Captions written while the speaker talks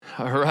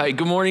All right.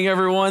 Good morning,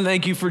 everyone.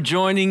 Thank you for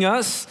joining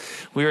us.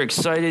 We are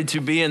excited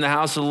to be in the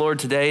house of the Lord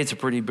today. It's a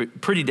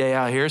pretty day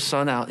out here,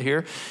 sun out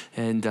here,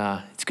 and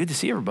it's good to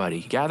see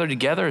everybody gather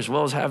together as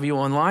well as have you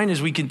online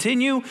as we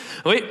conclude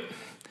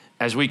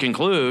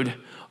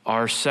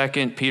our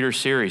 2 Peter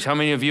series. How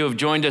many of you have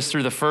joined us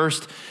through the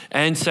 1st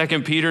and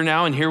 2 Peter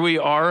now? And here we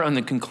are on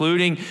the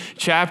concluding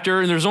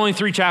chapter. And there's only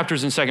 3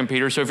 chapters in 2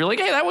 Peter. So if you're like,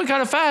 hey, that went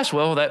kind of fast.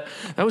 Well, that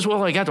was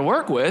what I got to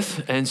work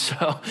with. And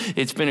so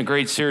it's been a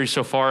great series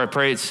so far. I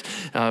pray it's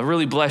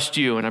really blessed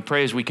you. And I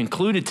pray as we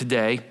conclude it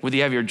today, whether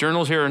you have your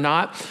journals here or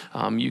not,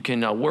 you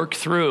can work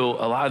through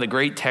a lot of the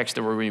great text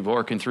that we're going to be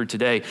working through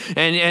today.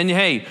 And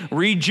hey,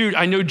 read Jude.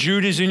 I know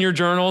Jude is in your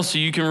journals, so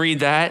you can read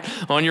that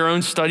on your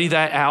own, study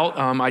that out.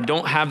 I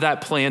don't have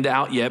that planned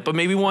out yet, but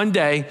maybe one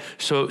day.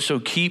 So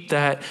keep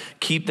that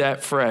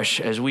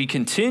fresh as we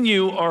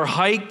continue our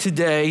hike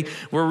today.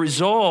 We're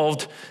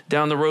resolved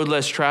down the road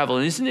less traveled.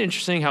 And isn't it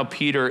interesting how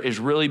Peter is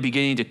really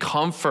beginning to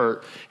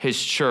comfort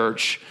his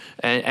church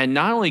and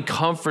not only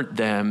comfort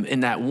them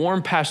in that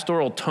warm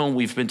pastoral tone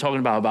we've been talking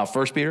about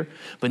 1 Peter,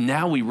 but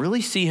now we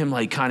really see him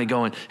like kind of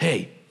going,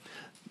 hey,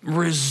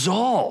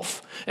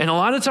 resolve. And a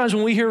lot of times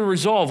when we hear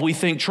resolve, we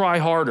think try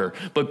harder,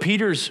 but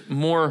Peter's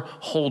more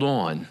hold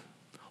on.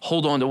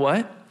 Hold on to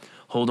what?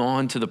 Hold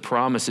on to the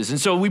promises. And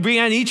so we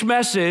began each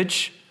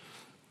message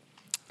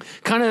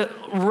kind of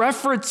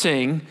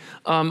referencing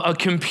a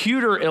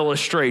computer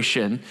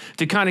illustration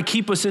to kind of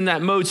keep us in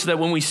that mode so that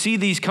when we see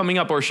these coming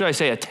up, or should I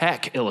say a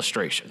tech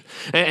illustration.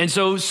 And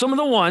so some of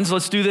the ones,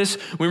 let's do this.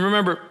 We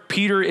remember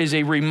Peter is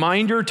a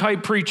reminder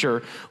type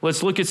preacher.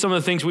 Let's look at some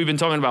of the things we've been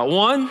talking about.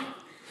 1,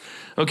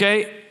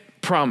 okay,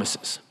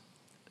 promises.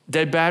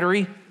 Dead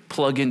battery,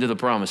 plug into the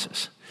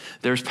promises.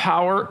 There's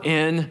power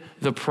in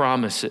the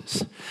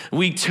promises.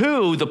 Week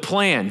 2, the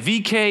plan,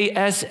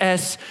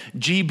 VKSSGBL,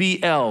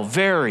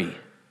 very,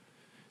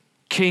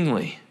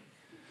 kingly,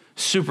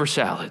 super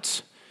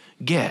salads,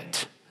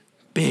 get,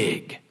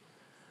 big,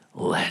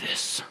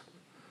 lettuce.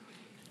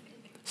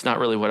 It's not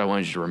really what I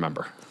wanted you to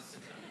remember.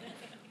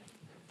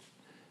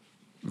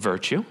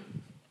 Virtue,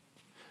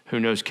 who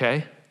knows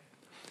K?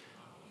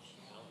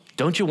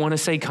 Don't you want to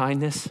say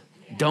kindness?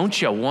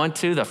 Don't you want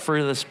to? The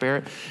fruit of the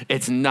Spirit.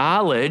 It's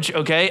knowledge,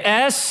 okay?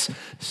 S,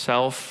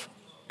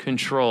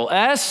 self-control.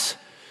 S,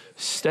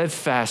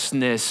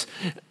 steadfastness.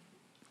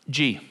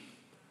 G,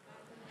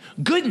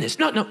 goodness.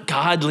 No,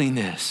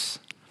 godliness.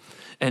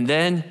 And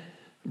then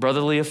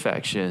brotherly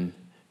affection.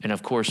 And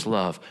of course,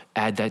 love.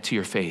 Add that to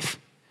your faith.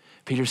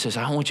 Peter says,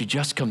 I don't want you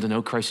just to come to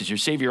know Christ as your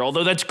Savior,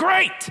 although that's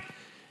great.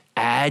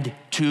 Add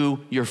to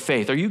your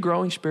faith. Are you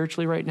growing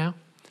spiritually right now?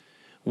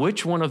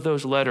 Which one of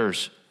those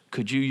letters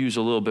could you use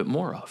a little bit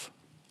more of?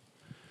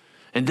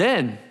 And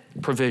then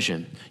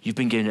provision. You've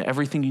been given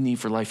everything you need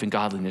for life and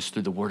godliness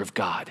through the word of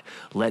God.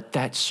 Let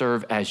that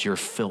serve as your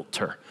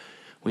filter.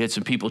 We had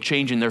some people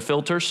changing their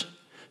filters.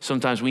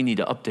 Sometimes we need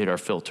to update our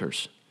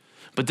filters.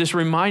 But this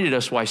reminded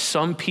us why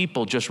some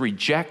people just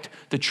reject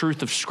the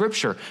truth of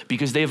Scripture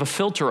because they have a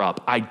filter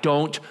up. I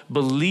don't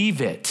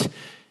believe it.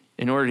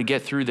 In order to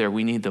get through there,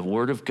 we need the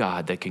word of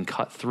God that can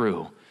cut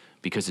through,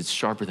 because it's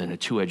sharper than a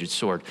two-edged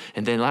sword.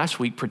 And then last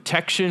week,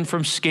 protection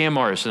from scam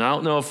artists. And I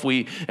don't know if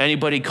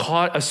anybody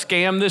caught a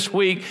scam this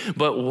week,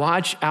 but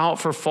watch out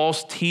for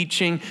false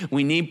teaching.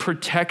 We need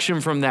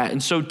protection from that.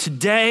 And so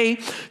today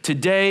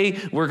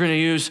we're going to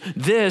use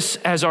this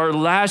as our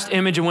last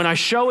image. And when I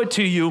show it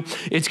to you,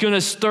 it's going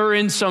to stir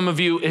in some of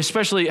you,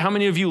 especially how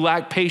many of you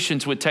lack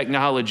patience with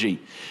technology?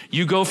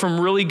 You go from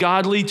really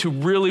godly to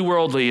really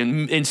worldly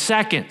in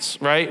seconds,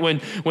 right?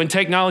 When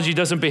technology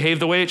doesn't behave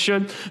the way it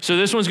should. So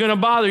this one's going to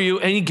bother you.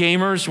 Any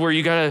gamers where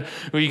you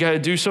gotta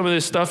do some of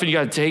this stuff and you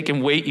gotta take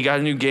and wait, you got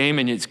a new game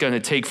and it's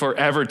gonna take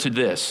forever to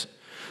this.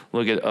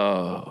 Look at,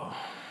 oh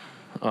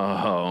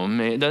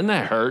man, doesn't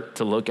that hurt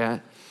to look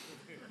at?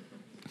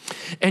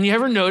 And you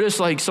ever notice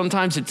like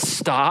sometimes it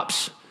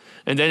stops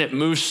and then it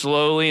moves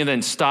slowly and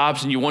then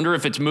stops and you wonder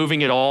if it's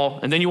moving at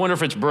all and then you wonder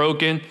if it's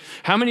broken?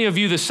 How many of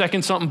you, the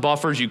second something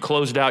buffers, you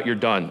close it out, you're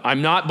done?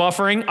 I'm not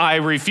buffering, I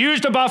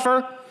refuse to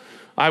buffer.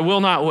 I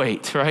will not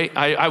wait, right?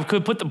 I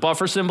could put the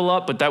buffer symbol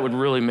up, but that would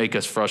really make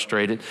us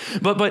frustrated.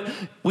 But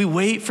we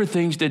wait for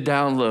things to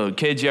download.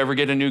 Kids, you ever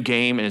get a new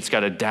game and it's got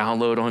to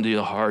download onto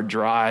the hard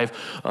drive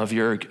of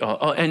your,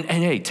 and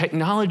hey,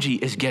 technology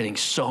is getting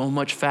so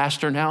much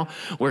faster now.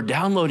 Where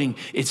downloading,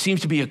 it seems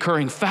to be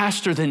occurring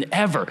faster than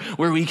ever,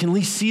 where we can at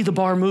least see the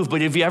bar move.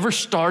 But have you ever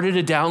started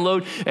a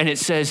download and it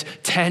says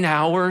 10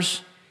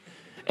 hours,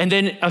 and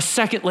then a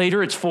second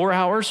later it's 4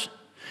 hours?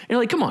 And you're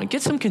like, come on,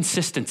 get some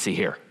consistency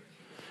here.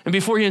 And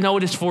before you know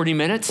it, it's 40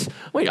 minutes.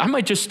 Wait, I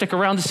might just stick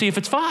around to see if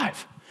it's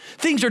 5.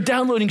 Things are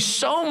downloading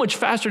so much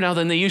faster now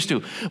than they used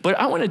to. But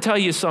I want to tell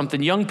you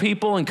something. Young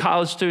people and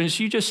college students,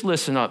 you just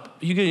listen up.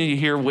 You're going to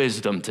hear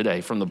wisdom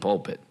today from the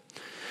pulpit.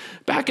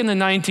 Back in the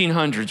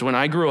 1900s, when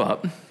I grew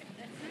up,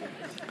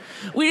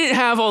 We didn't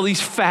have all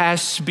these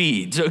fast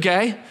speeds,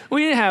 okay?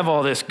 We didn't have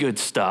all this good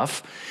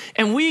stuff.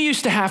 And we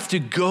used to have to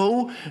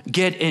go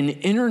get an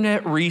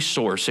internet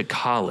resource at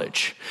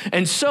college.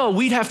 And so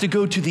we'd have to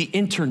go to the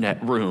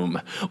internet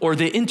room or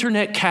the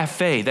internet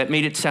cafe. That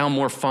made it sound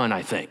more fun,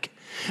 I think.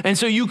 And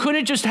so you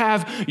couldn't just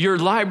have your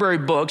library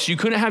books. You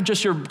couldn't have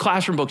just your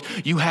classroom books.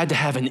 You had to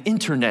have an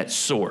internet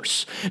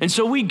source. And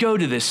so we'd go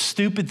to this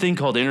stupid thing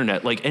called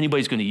internet, like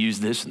anybody's going to use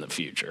this in the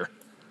future.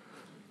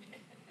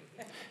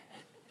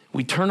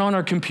 We turn on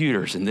our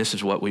computers, and this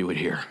is what we would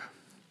hear.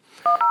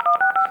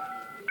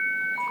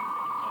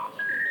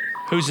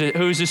 Who's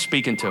this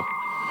speaking to?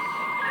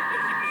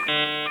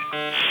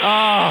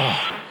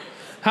 Oh,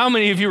 how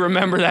many of you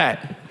remember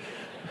that?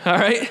 All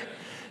right?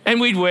 And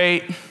we'd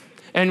wait,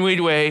 and we'd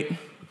wait,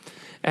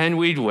 and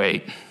we'd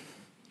wait.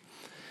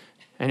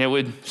 And it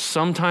would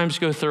sometimes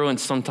go through, and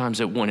sometimes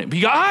it wouldn't.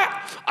 Because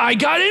I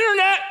got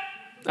internet.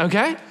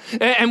 Okay?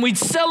 And we'd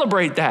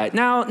celebrate that.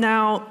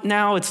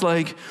 Now it's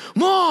like,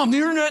 Mom, the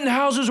internet in the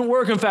house isn't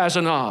working fast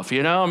enough,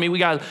 you know? I mean, we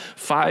got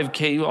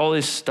 5K, all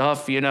this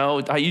stuff, you know?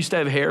 I used to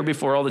have hair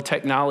before all the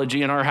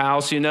technology in our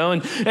house, you know?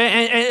 And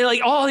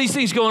like all these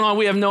things going on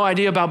we have no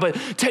idea about, but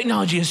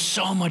technology is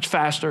so much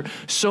faster,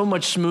 so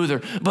much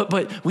smoother.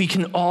 But we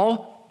can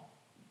all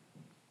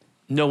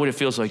know what it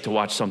feels like to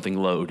watch something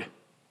load.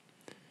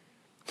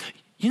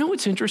 You know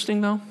what's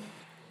interesting, though?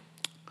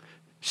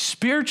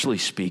 Spiritually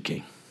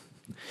speaking,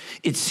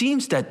 it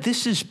seems that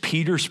this is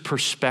Peter's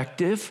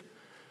perspective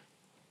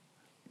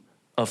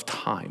of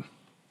time.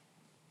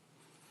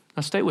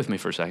 Now, stay with me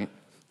for a second.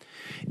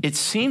 It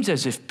seems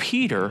as if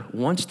Peter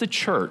wants the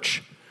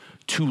church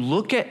to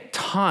look at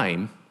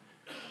time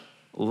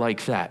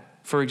like that.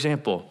 For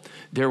example,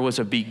 there was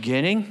a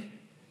beginning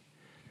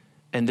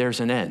and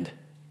there's an end.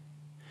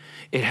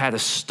 It had a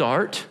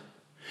start,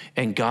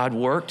 and God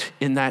worked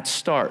in that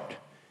start.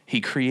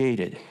 He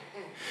created.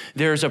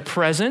 There's a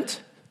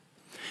present,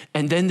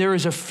 and then there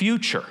is a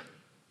future.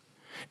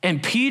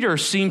 And Peter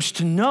seems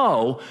to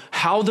know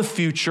how the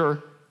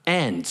future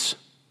ends.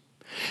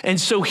 And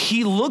so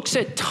he looks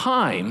at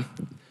time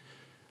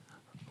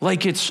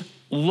like it's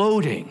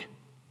loading,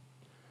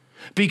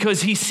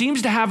 because he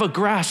seems to have a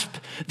grasp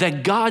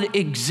that God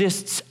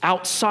exists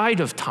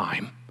outside of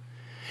time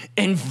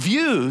and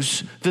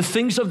views the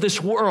things of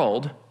this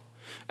world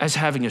as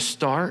having a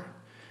start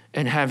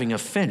and having a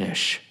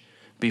finish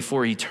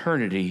before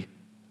eternity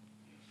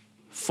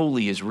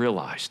fully is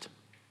realized.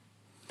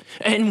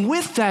 And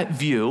with that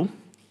view,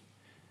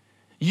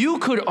 you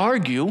could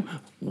argue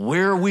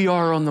where we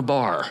are on the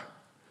bar,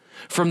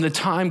 from the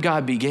time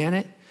God began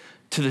it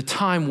to the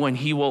time when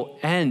he will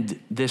end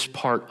this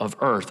part of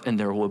earth and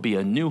there will be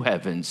a new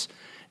heavens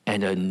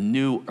and a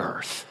new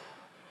earth.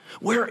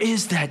 Where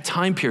is that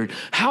time period?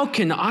 How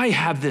can I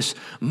have this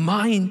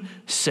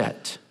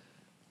mindset?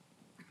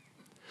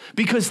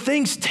 Because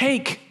things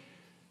take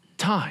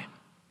time.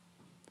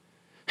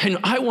 And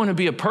I want to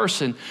be a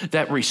person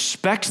that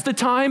respects the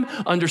time,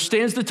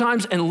 understands the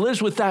times, and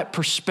lives with that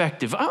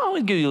perspective.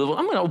 I'm going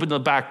to open the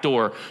back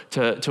door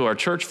to our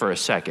church for a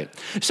second.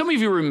 Some of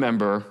you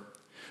remember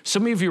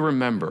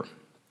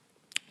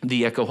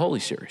the Echo Holy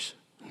series,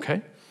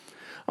 okay?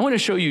 I want to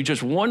show you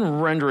just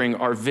one rendering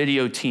our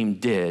video team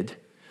did,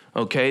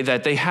 okay,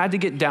 that they had to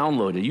get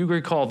downloaded. You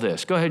recall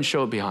this. Go ahead and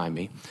show it behind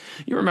me.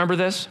 You remember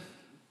this?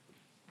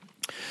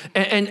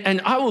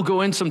 And I will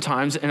go in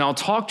sometimes and I'll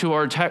talk to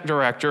our tech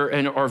director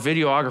and our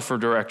videographer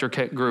director,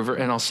 Kent Groover,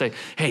 and I'll say,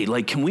 hey,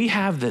 like, can we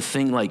have the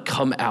thing like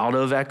come out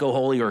of Echo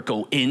Holy or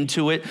go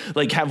into it?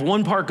 Like have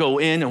one part go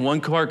in and one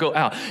part go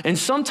out. And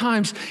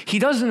sometimes he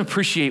doesn't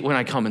appreciate when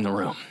I come in the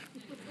room,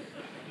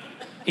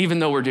 even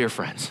though we're dear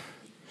friends.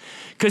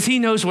 Because he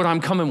knows what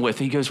I'm coming with.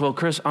 He goes, well,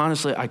 Chris,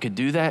 honestly, I could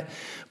do that,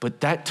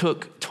 but that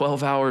took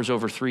 12 hours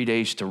over 3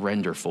 days to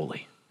render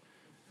fully.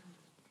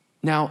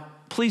 Now,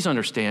 please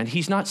understand,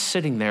 he's not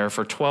sitting there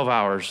for 12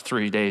 hours,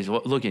 3 days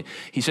looking.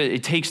 He said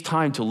it takes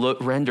time to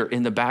render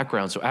in the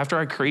background. So after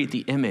I create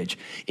the image,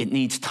 it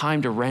needs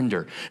time to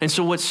render. And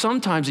so what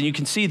sometimes, and you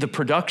can see the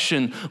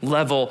production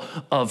level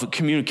of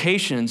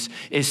communications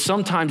is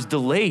sometimes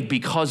delayed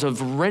because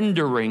of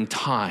rendering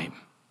time.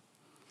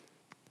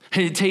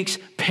 And it takes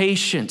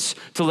patience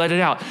to let it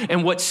out.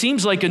 And what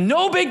seems like a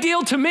no big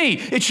deal to me,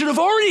 it should have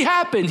already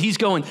happened. He's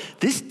going,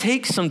 this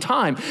takes some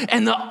time.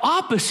 And the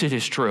opposite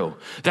is true.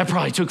 That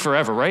probably took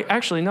forever, right?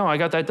 Actually, no, I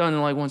got that done in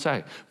like 1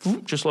 second.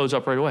 Just loads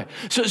up right away.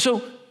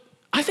 So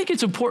I think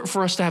it's important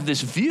for us to have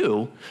this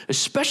view,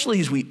 especially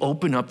as we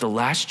open up the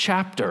last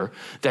chapter,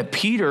 that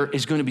Peter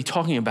is going to be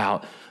talking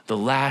about the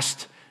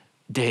last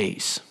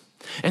days.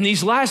 And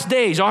these last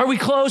days, are we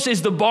close?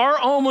 Is the bar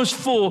almost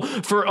full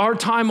for our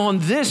time on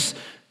this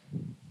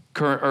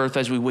current earth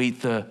as we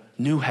wait the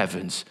new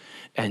heavens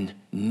and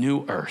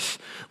new earth?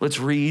 Let's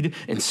read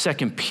in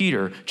 2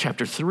 Peter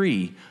chapter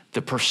 3,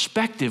 the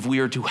perspective we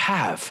are to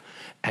have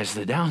as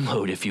the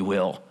download, if you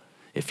will,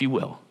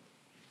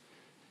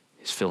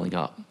 is filling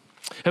up.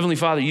 Heavenly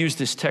Father, use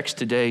this text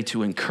today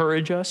to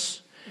encourage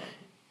us,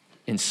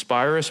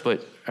 inspire us,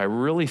 but I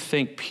really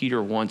think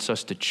Peter wants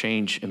us to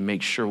change and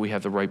make sure we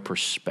have the right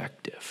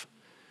perspective.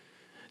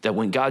 that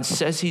when God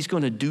says he's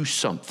going to do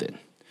something,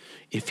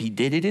 if he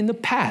did it in the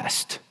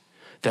past,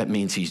 that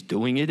means he's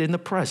doing it in the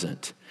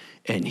present,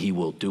 and he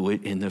will do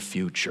it in the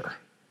future.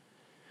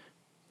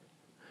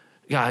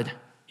 God,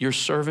 your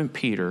servant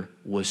Peter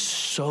was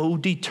so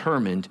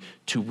determined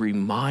to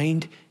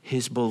remind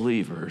his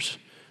believers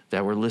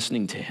that were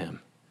listening to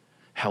him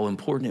how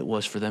important it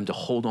was for them to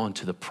hold on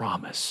to the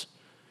promise.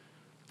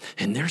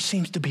 And there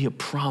seems to be a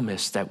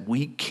promise that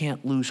we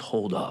can't lose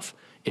hold of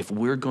if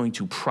we're going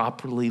to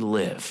properly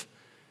live,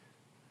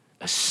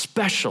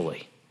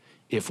 especially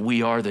if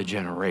we are the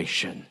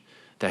generation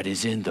that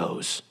is in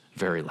those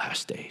very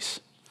last days.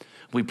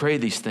 We pray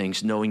these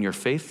things knowing you're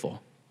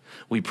faithful.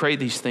 We pray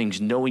these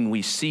things knowing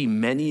we see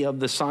many of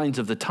the signs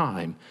of the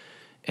time,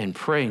 and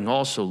praying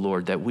also,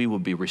 Lord, that we will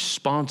be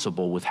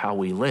responsible with how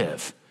we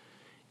live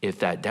if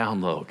that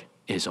download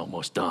is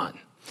almost done.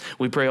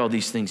 We pray all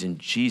these things in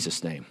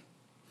Jesus' name.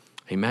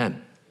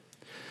 Amen.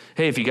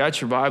 Hey, if you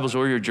got your Bibles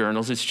or your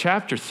journals, it's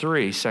chapter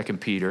 3, 2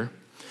 Peter.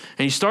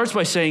 And he starts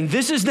by saying,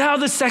 this is now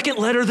the second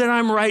letter that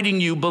I'm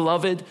writing you,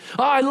 beloved.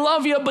 Oh, I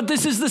love you, but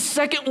this is the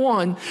second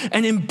one.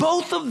 And in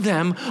both of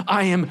them,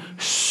 I am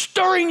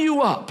stirring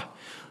you up,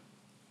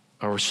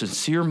 our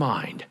sincere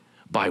mind,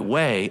 by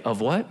way of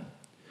what?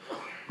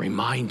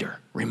 Reminder.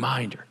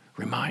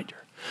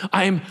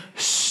 I am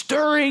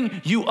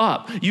stirring you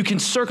up. You can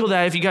circle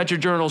that if you got your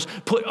journals.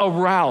 Put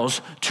arouse,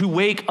 to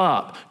wake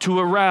up, to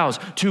arouse,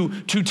 to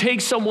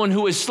take someone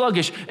who is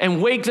sluggish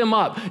and wake them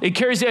up. It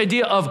carries the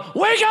idea of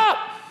wake up.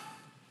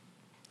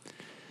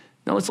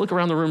 Now let's look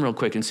around the room real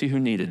quick and see who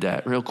needed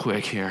that real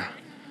quick here.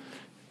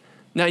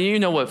 Now you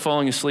know what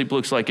falling asleep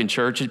looks like in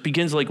church. It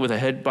begins like with a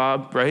head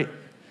bob, right?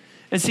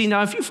 And see,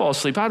 now if you fall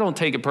asleep, I don't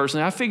take it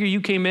personally. I figure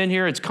you came in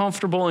here, it's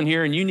comfortable in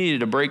here, and you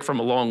needed a break from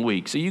a long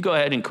week. So you go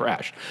ahead and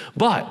crash.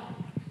 But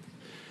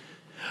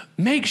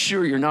make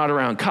sure you're not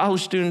around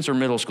college students or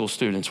middle school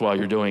students while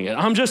you're doing it.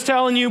 I'm just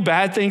telling you,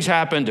 bad things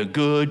happen to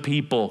good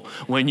people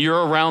when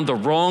you're around the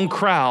wrong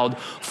crowd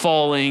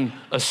falling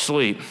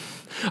asleep.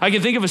 I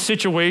can think of a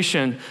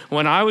situation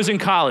when I was in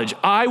college.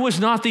 I was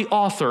not the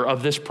author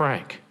of this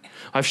prank.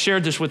 I've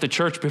shared this with the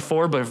church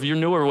before, but if you're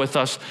newer with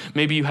us,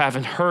 maybe you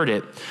haven't heard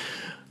it.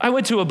 I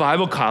went to a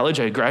Bible college.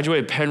 I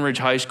graduated Penn Ridge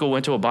High School,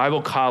 went to a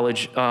Bible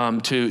college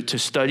to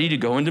study, to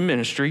go into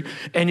ministry.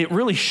 And it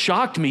really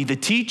shocked me. The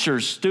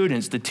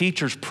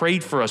teachers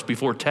prayed for us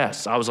before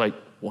tests. I was like,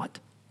 what?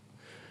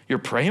 You're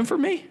praying for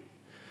me?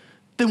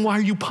 Then why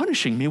are you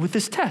punishing me with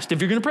this test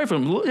if you're going to pray for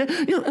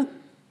them?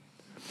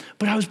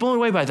 But I was blown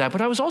away by that.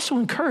 But I was also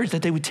encouraged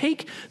that they would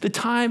take the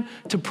time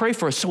to pray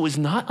for us. So it was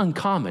not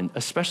uncommon,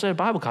 especially at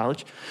Bible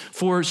college,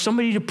 for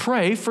somebody to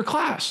pray for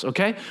class,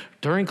 okay?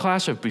 During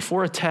class or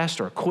before a test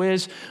or a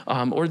quiz,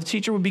 or the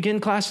teacher would begin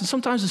class, and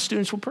sometimes the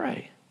students would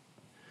pray.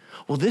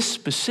 Well, this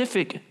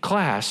specific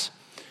class,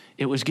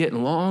 it was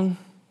getting long,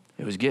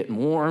 it was getting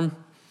warm,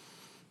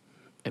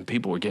 and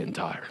people were getting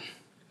tired.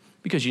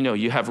 Because,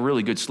 you have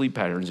really good sleep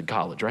patterns in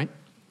college, right?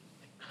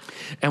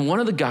 And one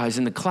of the guys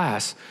in the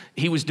class,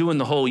 he was doing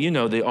the whole,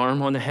 the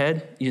arm on the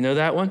head,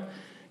 that one?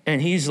 And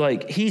he's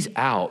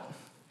out.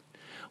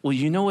 Well,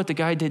 you know what the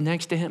guy did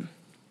next to him?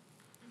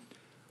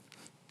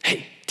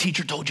 Hey,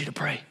 teacher told you to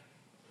pray.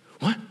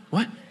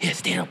 What? Yeah,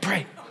 stand up,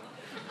 pray.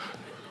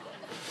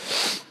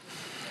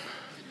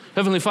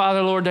 Heavenly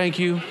Father, Lord, thank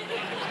you.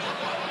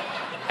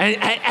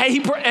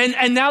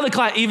 And now the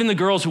class, even the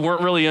girls who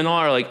weren't really in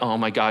awe are like, oh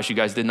my gosh, you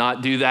guys did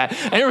not do that.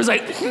 And it was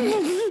like,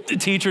 the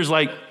teacher's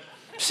like,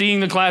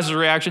 seeing the class's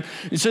reaction.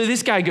 And so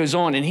this guy goes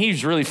on and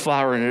he's really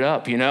flowering it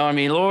up,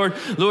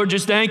 Lord,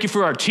 just thank you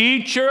for our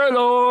teacher,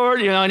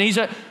 Lord, and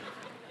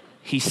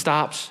he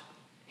stops.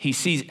 He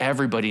sees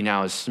everybody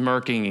now is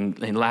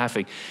smirking and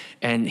laughing.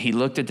 And he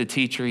looked at the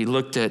teacher. He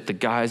looked at the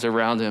guys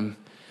around him.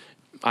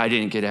 I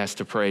didn't get asked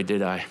to pray,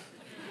 did I?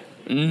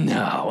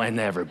 No,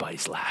 and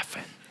everybody's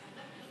laughing.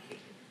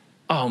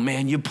 Oh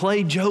man, you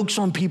play jokes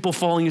on people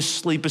falling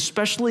asleep,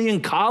 especially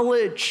in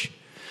college.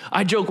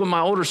 I joke with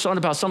my older son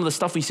about some of the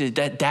stuff he said,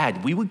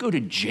 Dad, we would go to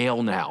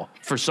jail now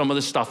for some of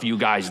the stuff you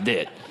guys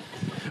did.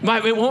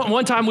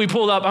 One time we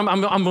pulled up,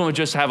 I'm going to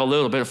just have a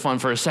little bit of fun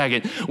for a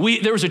second.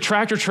 There was a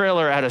tractor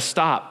trailer at a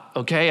stop,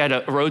 okay, at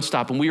a road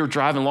stop, and we were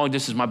driving long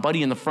distance. My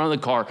buddy in the front of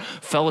the car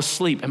fell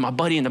asleep, and my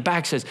buddy in the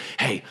back says,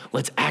 hey,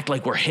 let's act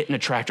like we're hitting a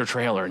tractor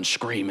trailer and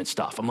scream and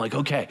stuff. I'm like,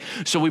 okay.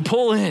 So we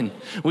pull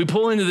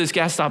into this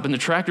gas stop, and the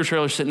tractor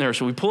trailer's sitting there.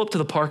 So we pull up to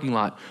the parking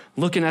lot,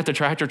 looking at the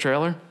tractor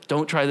trailer.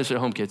 Don't try this at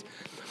home, kids.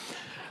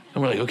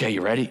 And we're like, okay,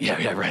 you ready?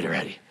 Yeah,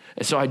 ready.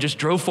 And so I just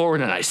drove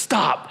forward and I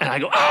stopped and I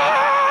go,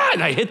 ah,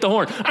 and I hit the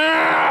horn,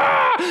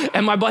 ah,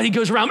 and my buddy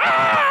goes around,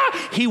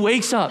 ah, he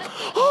wakes up.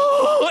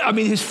 Oh,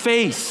 his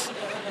face,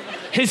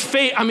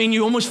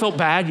 you almost felt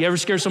bad. You ever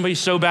scare somebody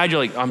so bad,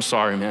 you're like, I'm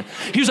sorry, man.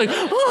 He was like,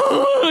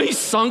 oh, he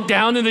sunk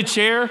down in the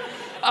chair.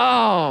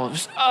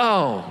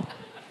 Oh.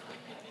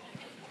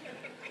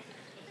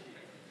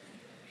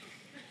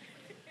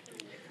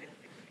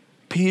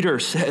 Peter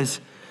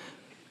says,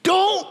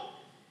 don't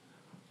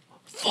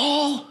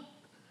fall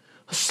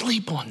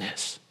asleep on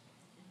this.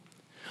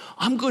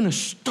 I'm going to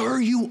stir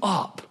you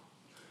up.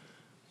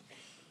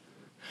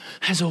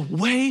 as a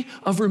way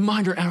of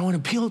reminder, and I want to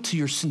appeal to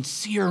your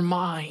sincere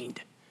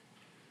mind.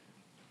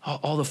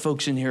 All the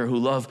folks in here who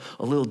love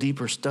a little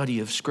deeper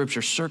study of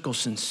Scripture, circle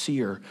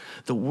sincere.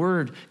 The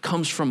word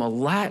comes from a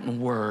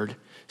Latin word,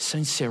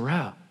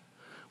 sincera,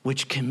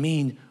 which can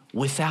mean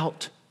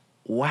without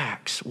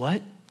wax.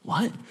 What?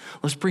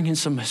 Let's bring in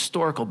some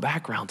historical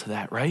background to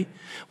that, right?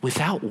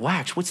 Without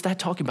wax. What's that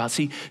talking about?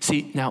 See,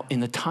 now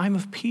in the time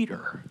of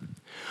Peter,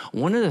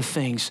 one of the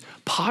things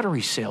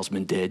pottery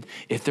salesmen did,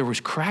 if there was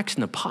cracks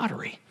in the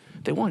pottery,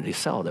 they wanted to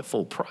sell it at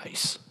full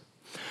price.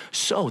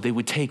 So they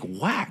would take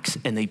wax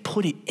and they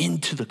put it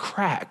into the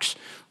cracks.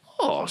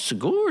 Oh, so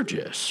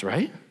gorgeous,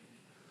 right?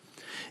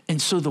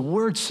 And so the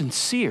word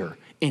sincere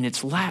in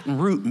its Latin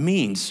root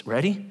means,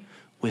 ready?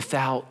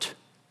 Without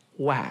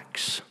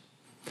wax.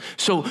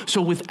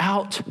 So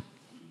without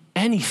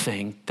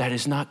anything that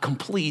is not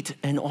complete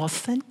and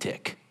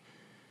authentic.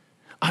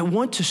 I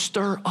want to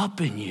stir up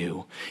in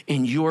you,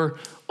 in your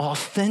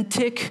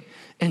authentic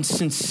and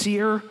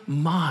sincere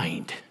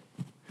mind.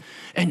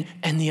 And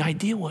the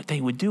idea what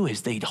they would do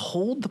is they'd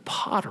hold the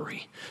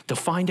pottery to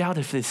find out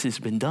if this has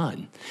been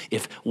done,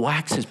 if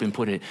wax has been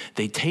put in it.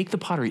 They take the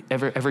pottery,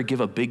 ever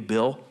give a big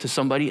bill to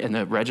somebody in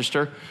the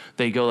register?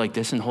 They go like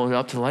this and hold it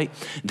up to the light.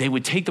 They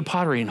would take the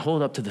pottery and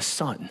hold it up to the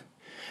sun.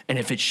 And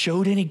if it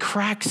showed any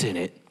cracks in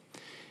it,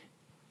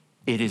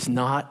 it is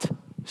not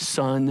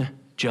sun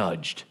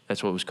judged.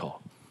 That's what it was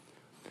called.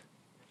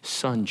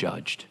 Sun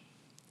judged.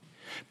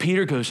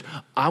 Peter goes,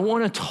 I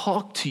want to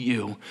talk to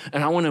you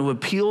and I want to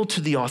appeal to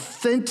the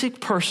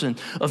authentic person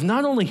of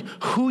not only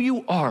who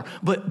you are,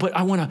 but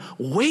I want to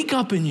wake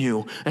up in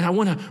you and I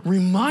want to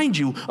remind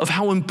you of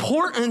how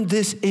important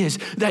this is,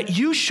 that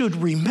you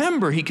should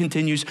remember, he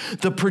continues,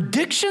 the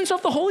predictions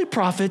of the holy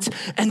prophets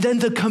and then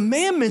the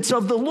commandments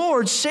of the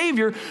Lord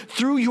Savior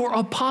through your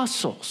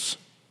apostles.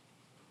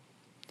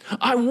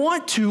 I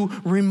want to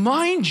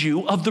remind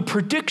you of the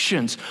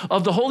predictions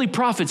of the holy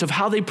prophets, of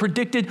how they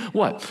predicted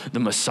what? The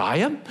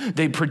Messiah.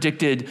 They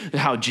predicted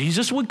how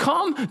Jesus would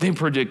come. They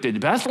predicted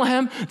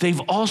Bethlehem.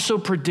 They've also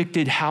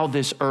predicted how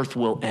this earth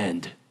will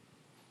end.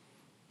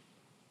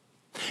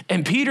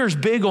 And Peter's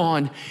big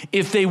on,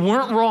 if they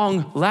weren't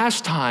wrong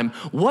last time,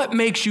 what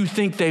makes you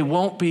think they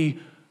won't be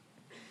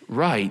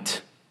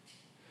right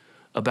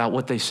about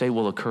what they say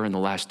will occur in the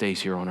last days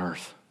here on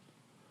earth?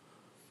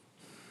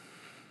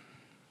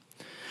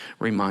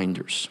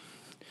 Reminders.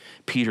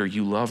 Peter,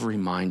 you love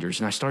reminders.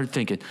 And I started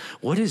thinking,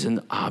 what is an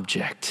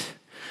object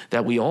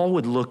that we all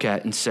would look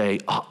at and say,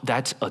 oh,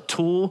 that's a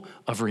tool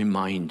of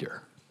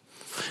reminder?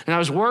 And I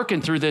was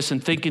working through this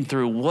and thinking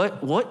through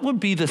what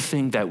would be the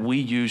thing that we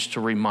use to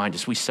remind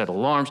us. We set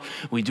alarms,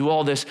 we do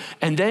all this,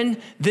 and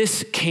then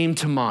this came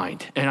to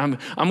mind. And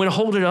I'm going to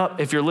hold it up.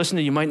 If you're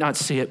listening, you might not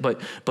see it, but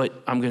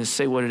I'm going to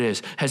say what it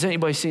is. Has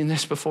anybody seen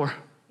this before?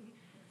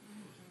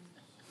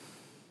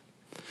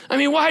 I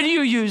mean, why do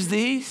you use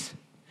these?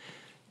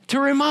 To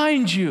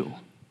remind you,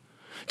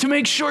 to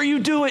make sure you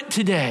do it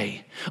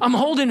today. I'm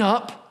holding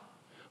up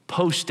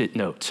Post-it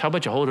notes. How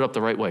about you hold it up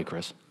the right way,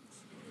 Chris?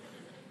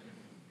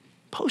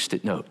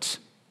 Post-it notes.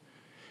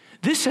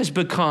 This has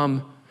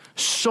become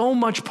so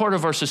much part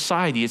of our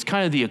society. It's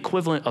kind of the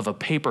equivalent of a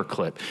paper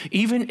clip.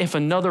 Even if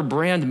another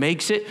brand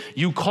makes it,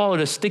 you call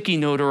it a sticky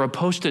note or a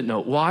Post-it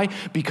note. Why?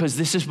 Because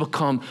this has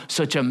become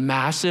such a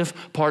massive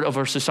part of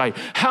our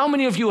society. How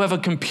many of you have a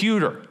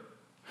computer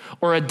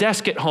or a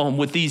desk at home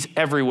with these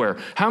everywhere?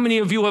 How many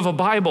of you have a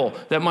Bible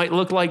that might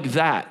look like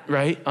that,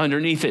 right,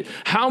 underneath it?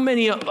 How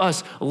many of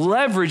us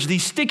leverage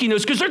these sticky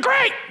notes because they're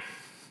great?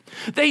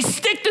 They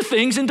stick to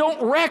things and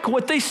don't wreck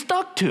what they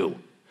stuck to.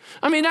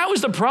 I mean, that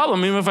was the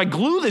problem. I mean, if I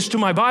glue this to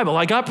my Bible,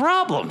 I got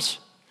problems.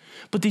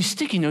 But these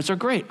sticky notes are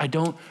great. I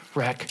don't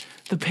wreck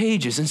the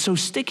pages. And so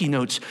sticky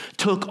notes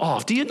took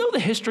off. Do you know the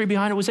history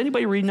behind it? Was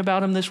anybody reading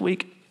about them this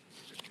week?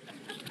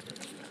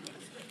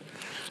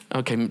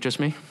 Okay, just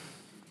me?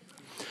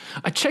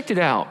 I checked it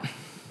out.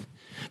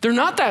 They're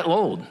not that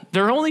old.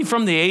 They're only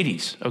from the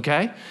 80s,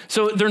 okay?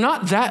 So they're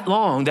not that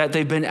long that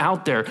they've been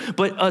out there.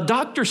 But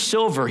Dr.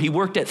 Silver, he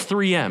worked at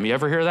 3M. You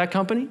ever hear of that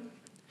company?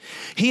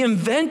 He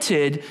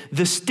invented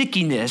the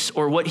stickiness,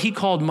 or what he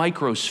called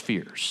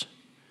microspheres,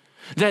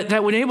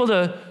 that would able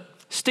to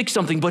stick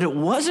something. But it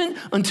wasn't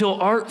until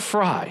Art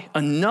Fry,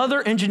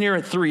 another engineer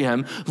at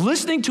 3M,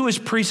 listening to his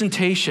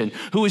presentation,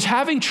 who was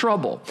having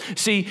trouble.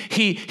 See,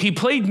 he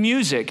played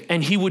music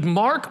and he would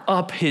mark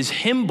up his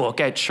hymn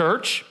book at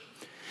church.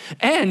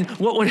 And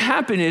what would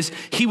happen is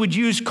he would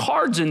use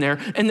cards in there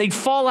and they'd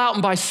fall out,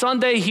 and by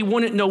Sunday he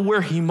wouldn't know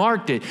where he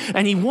marked it.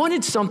 And he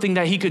wanted something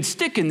that he could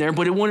stick in there,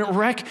 but it wouldn't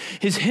wreck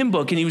his hymn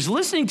book. And he was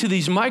listening to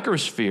these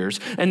microspheres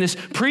and this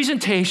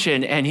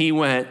presentation, and he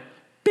went,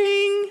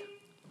 bing.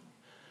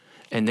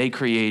 And they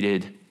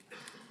created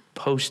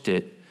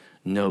Post-it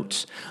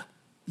notes.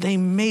 They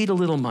made a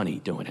little money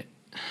doing it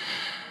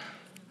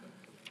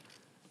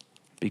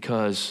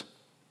because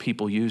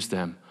people use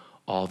them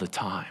all the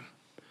time.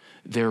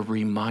 They're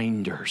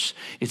reminders.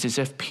 It's as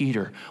if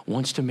Peter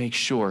wants to make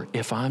sure,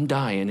 if I'm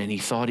dying, and he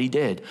thought he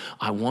did,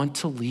 I want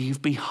to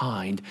leave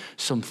behind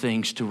some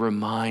things to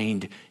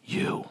remind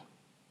you.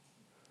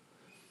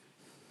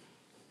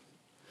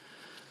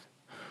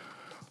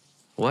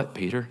 What,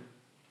 Peter?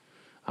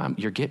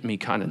 You're getting me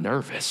kind of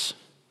nervous.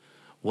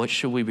 What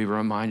should we be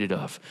reminded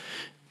of?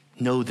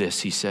 Know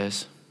this, he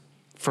says.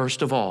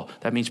 First of all,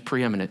 that means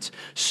preeminence.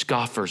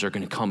 Scoffers are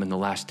going to come in the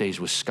last days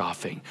with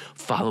scoffing,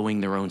 following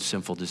their own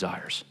sinful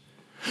desires.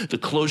 The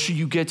closer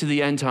you get to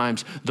the end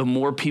times, the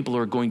more people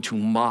are going to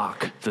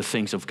mock the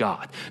things of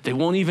God. They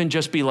won't even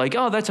just be like,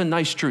 oh, that's a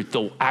nice truth.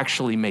 They'll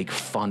actually make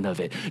fun of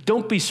it.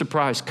 Don't be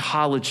surprised,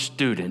 college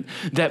student,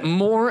 that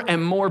more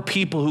and more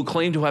people who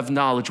claim to have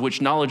knowledge,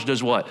 which knowledge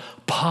does what?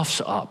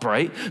 Puffs up,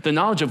 right? The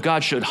knowledge of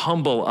God should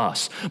humble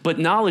us. But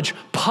knowledge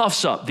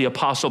puffs up, the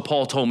Apostle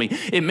Paul told me.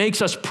 It makes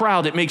us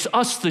proud. It makes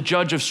us the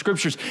judge of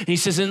Scriptures. And he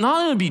says, and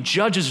not only be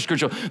judges of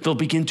Scripture, they'll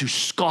begin to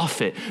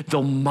scoff it.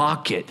 They'll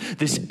mock it.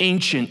 This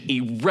ancient,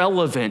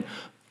 irrelevant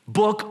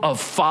book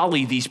of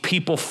folly these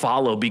people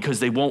follow because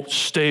they won't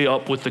stay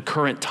up with the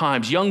current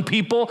times. Young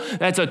people,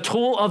 that's a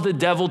tool of the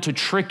devil to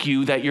trick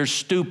you that you're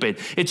stupid.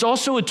 It's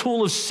also a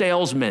tool of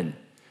salesmen.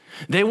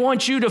 They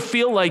want you to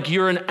feel like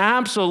you're an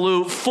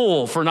absolute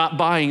fool for not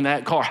buying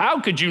that car. How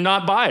could you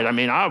not buy it? I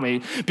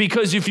mean,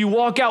 because if you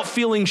walk out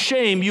feeling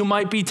shame, you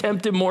might be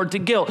tempted more to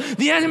guilt.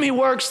 The enemy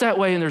works that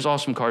way, and there's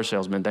awesome car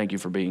salesmen. Thank you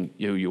for being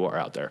who you are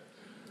out there.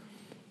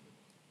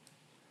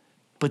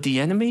 But the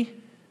enemy,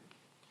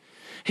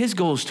 his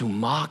goal is to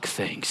mock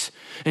things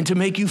and to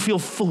make you feel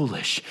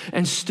foolish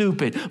and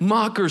stupid.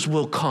 Mockers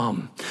will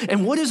come.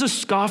 And what is a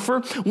scoffer?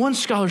 One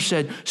scholar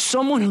said,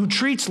 someone who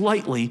treats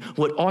lightly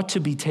what ought to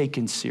be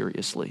taken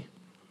seriously.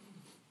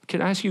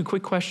 Can I ask you a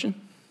quick question?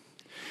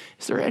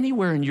 Is there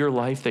anywhere in your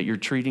life that you're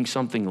treating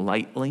something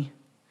lightly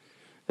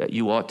that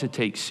you ought to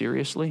take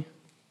seriously?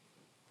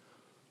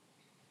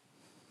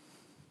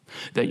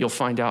 That you'll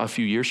find out a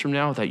few years from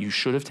now that you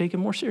should have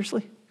taken more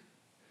seriously?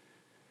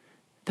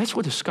 That's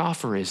what a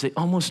scoffer is. They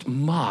almost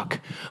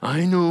mock.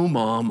 I know,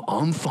 Mom,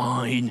 I'm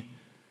fine.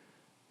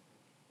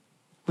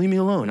 Leave me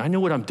alone. I know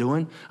what I'm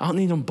doing. I don't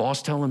need no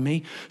boss telling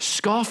me.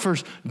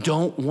 Scoffers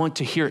don't want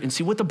to hear it. And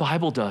see, what the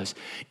Bible does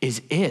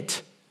is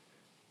it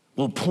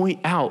will point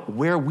out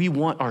where we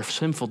want our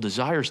sinful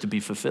desires to be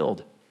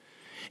fulfilled.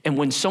 And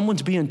when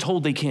someone's being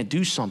told they can't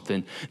do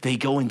something, they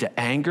go into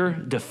anger,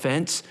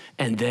 defense,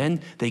 and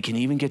then they can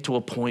even get to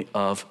a point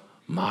of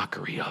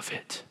mockery of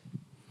it.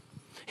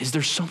 Is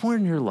there somewhere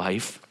in your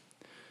life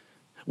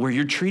where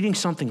you're treating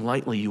something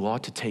lightly you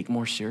ought to take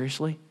more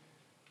seriously?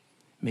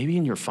 Maybe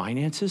in your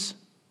finances?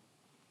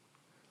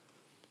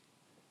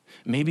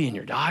 Maybe in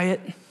your diet?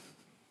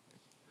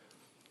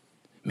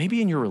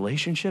 Maybe in your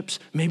relationships?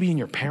 Maybe in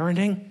your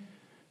parenting?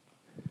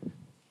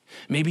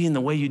 Maybe in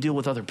the way you deal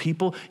with other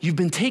people? You've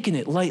been taking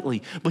it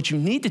lightly, but you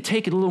need to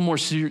take it a little more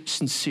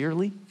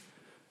sincerely.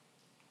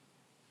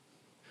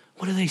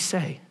 What do they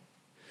say?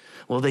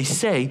 Well, they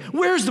say,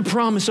 where's the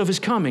promise of his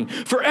coming?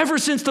 For ever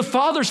since the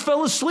fathers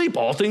fell asleep,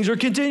 all things are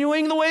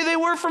continuing the way they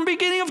were from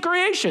beginning of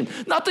creation.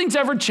 Nothing's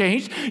ever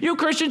changed. You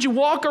Christians, you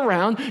walk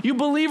around, you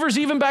believers,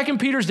 even back in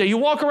Peter's day, you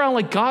walk around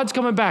like God's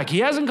coming back. He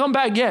hasn't come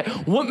back yet.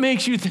 What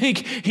makes you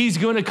think he's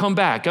going to come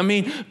back? I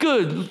mean,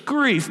 good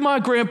grief. My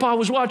grandpa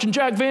was watching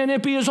Jack Van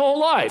Impe his whole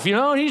life.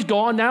 He's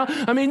gone now.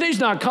 I mean, he's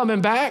not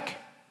coming back.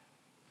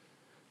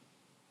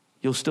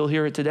 You'll still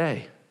hear it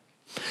today.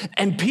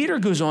 And Peter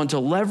goes on to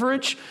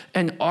leverage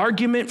an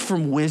argument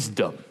from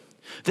wisdom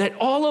that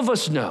all of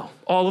us know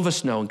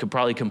and could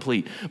probably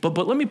complete. But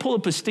let me pull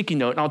up a sticky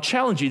note, and I'll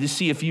challenge you to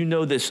see if you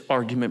know this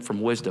argument from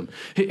wisdom.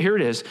 Here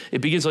it is. It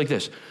begins like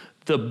this.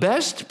 The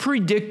best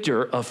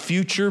predictor of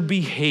future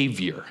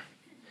behavior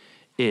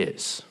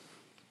is,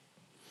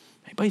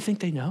 anybody think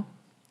they know?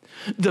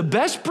 The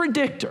best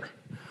predictor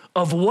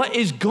of what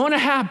is going to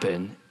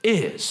happen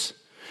is,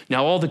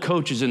 now all the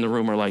coaches in the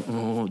room are like,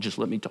 oh, just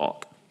let me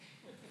talk.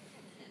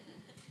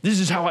 This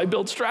is how I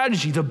build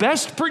strategy. The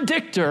best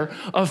predictor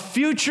of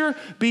future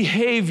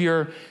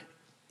behavior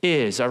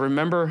is, I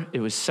remember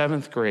it was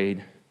 7th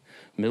grade,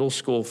 middle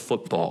school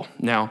football.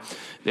 Now,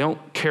 they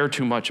don't care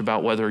too much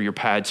about whether your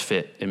pads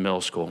fit in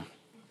middle school.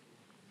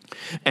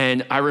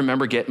 And I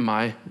remember getting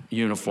my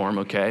uniform,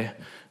 okay?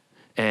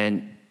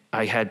 And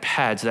I had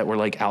pads that were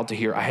like out to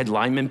here. I had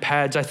lineman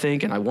pads, I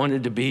think, and I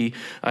wanted to be,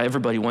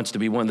 everybody wants to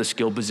be one of the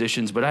skill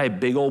positions, but I had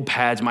big old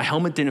pads. My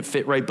helmet didn't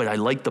fit right, but I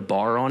liked the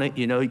bar on it.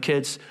 You know,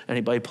 kids,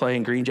 anybody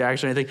playing Green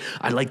Jacks or anything?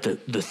 I liked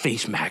the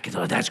face mask.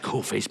 Oh, that's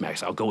cool, face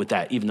mask. I'll go with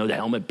that, even though the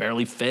helmet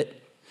barely fit.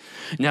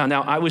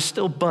 Now I was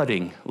still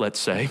budding, let's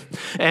say,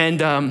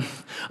 and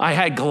I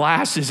had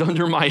glasses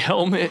under my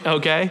helmet,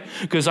 okay,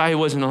 because I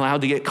wasn't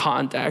allowed to get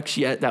contacts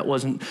yet. That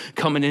wasn't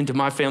coming into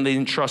my family. They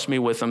didn't trust me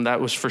with them, that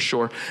was for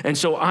sure. And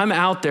so I'm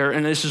out there,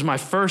 and this is my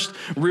first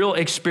real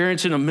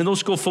experience in a middle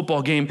school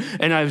football game,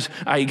 and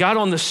I got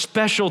on the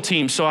special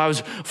team, so I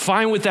was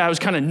fine with that. I was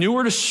kind of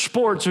newer to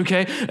sports,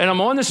 okay, and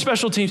I'm on the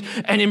special teams,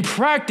 and in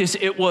practice,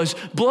 it was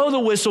blow the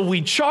whistle.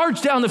 We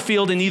charged down the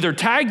field and either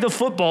tag the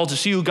football to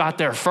see who got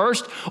there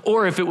first,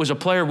 or if it was a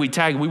player we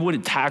tagged, we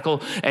wouldn't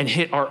tackle and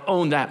hit our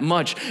own that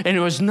much. And it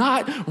was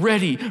not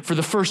ready for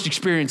the first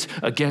experience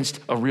against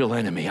a real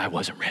enemy. I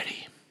wasn't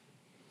ready.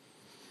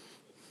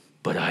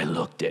 But I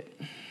looked it.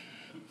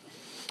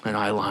 And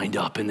I lined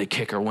up, and the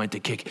kicker went to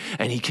kick,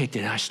 and he kicked it,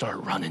 and I started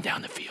running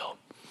down the field.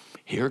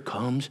 Here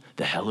comes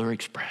the Heller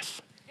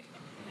Express.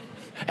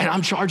 And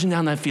I'm charging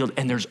down that field,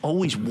 and there's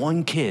always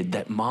one kid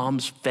that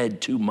mom's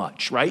fed too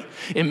much, right?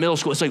 In middle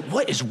school, it's like,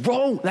 what is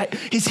wrong?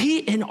 Is he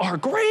in our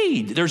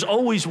grade? There's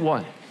always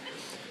one.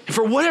 And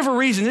for whatever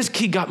reason, this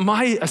kid got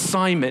my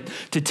assignment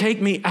to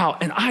take me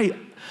out, and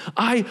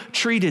I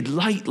treated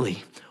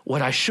lightly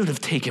what I should have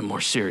taken more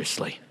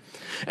seriously.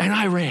 And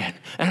I ran,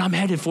 and I'm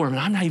headed for him, and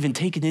I'm not even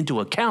taking into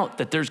account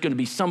that there's going to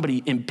be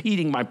somebody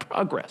impeding my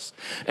progress.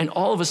 And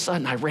all of a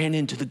sudden, I ran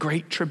into the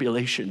great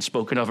tribulation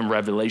spoken of in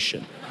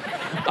Revelation.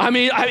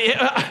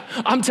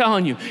 I'm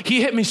telling you,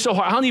 he hit me so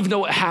hard. I don't even know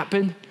what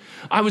happened.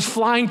 I was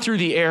flying through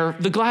the air.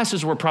 The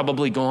glasses were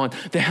probably gone.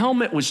 The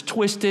helmet was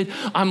twisted.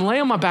 I'm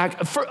laying on my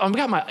back. I've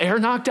got my air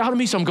knocked out of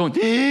me, so I'm going,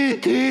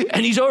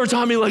 and he's over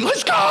top of me like,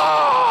 let's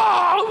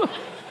go!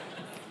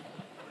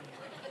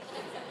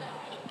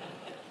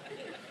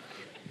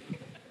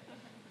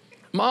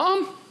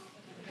 Mom,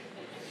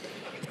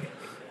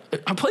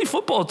 I play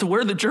football to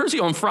wear the jersey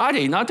on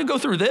Friday, not to go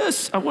through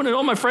this. I wanted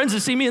all my friends to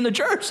see me in the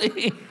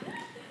jersey.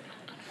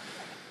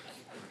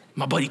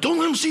 My buddy, don't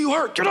let him see you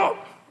hurt. Get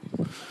up.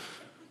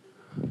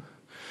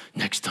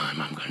 Next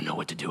time, I'm going to know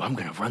what to do. I'm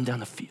going to run down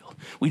the field.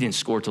 We didn't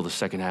score till the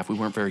second half. We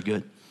weren't very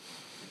good.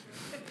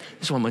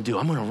 This is what I'm going to do.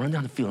 I'm going to run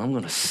down the field. I'm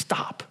going to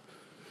stop.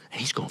 And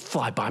he's going to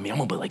fly by me. I'm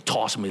going to be like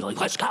tossing me like,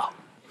 let's go.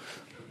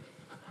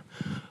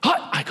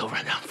 I go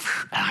run down,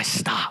 and I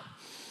stop.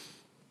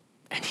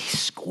 And he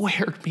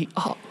squared me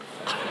up.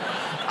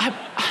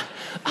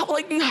 I'm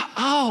like, no,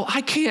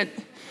 I can't.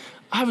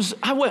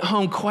 I went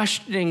home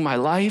questioning my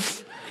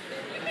life,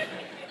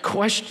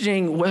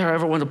 questioning whether I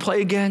ever want to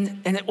play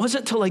again. And it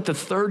wasn't until like the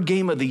third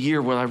game of the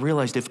year where I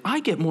realized if I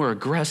get more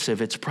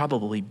aggressive, it's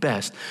probably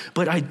best.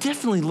 But I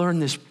definitely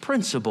learned this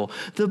principle.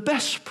 The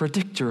best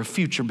predictor of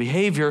future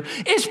behavior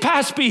is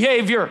past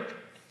behavior.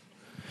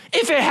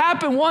 If it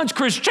happened once,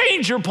 Chris,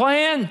 change your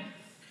plan.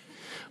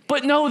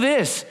 But know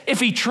this,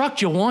 if he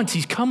trucked you once,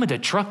 he's coming to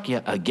truck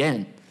you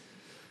again.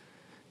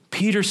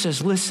 Peter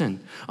says,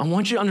 listen, I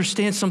want you to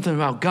understand something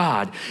about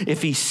God.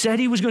 If he said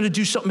he was going to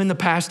do something in the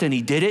past and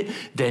he did it,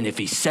 then if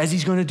he says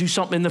he's going to do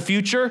something in the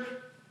future,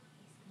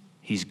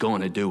 he's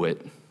going to do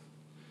it.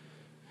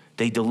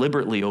 They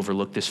deliberately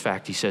overlook this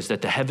fact, he says,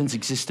 that the heavens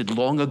existed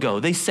long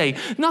ago. They say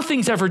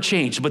nothing's ever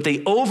changed, but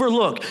they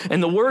overlook,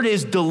 and the word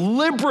is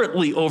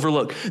deliberately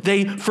overlook.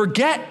 They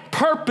forget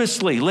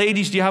purposely.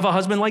 Ladies, do you have a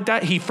husband like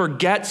that? He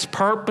forgets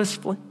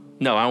purposefully?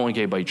 No, I don't want to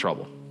get anybody in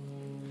trouble.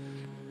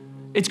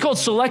 It's called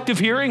selective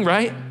hearing,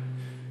 right?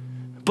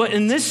 But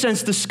in this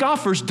sense, the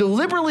scoffers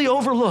deliberately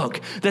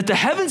overlook that the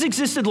heavens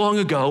existed long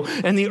ago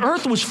and the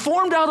earth was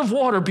formed out of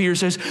water, Peter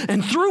says,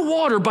 and through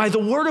water by the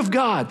word of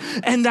God.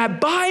 And that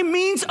by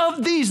means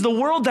of these, the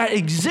world that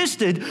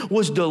existed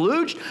was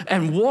deluged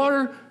and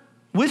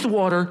with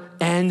water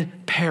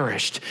and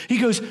perished. He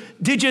goes,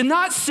 did you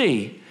not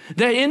see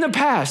that in the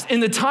past,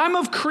 in the time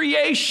of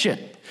creation,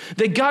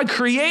 that God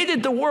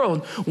created the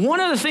world?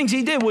 One of the things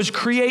he did was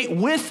create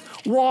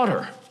with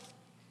water.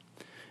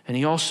 And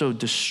he also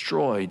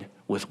destroyed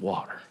with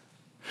water.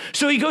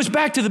 So he goes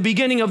back to the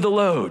beginning of the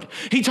load.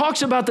 He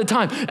talks about the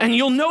time. And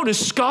you'll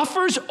notice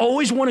scoffers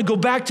always want to go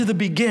back to the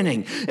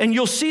beginning. And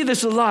you'll see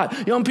this a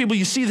lot. Young people,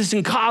 you see this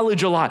in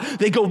college a lot.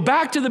 They go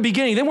back to the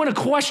beginning. They want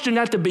to question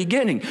at the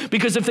beginning.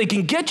 Because if they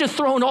can get you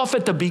thrown off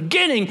at the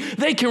beginning,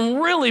 they can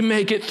really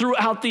make it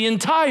throughout the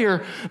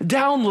entire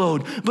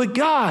download. But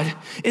God,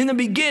 in the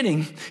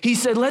beginning, he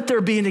said, let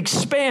there be an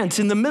expanse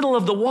in the middle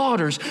of the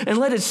waters and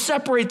let it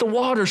separate the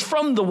waters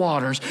from the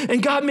waters.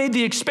 And God made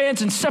the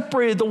expanse and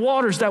separated the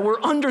waters that were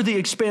under the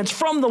expanse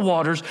from the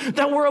waters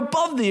that were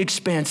above the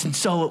expanse, and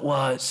so it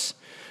was.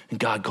 And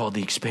God called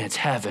the expanse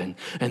heaven,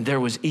 and there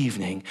was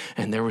evening,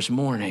 and there was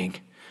morning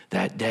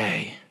that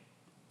day.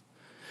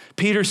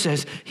 Peter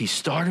says he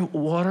started with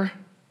water,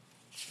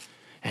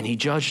 and he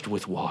judged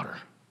with water.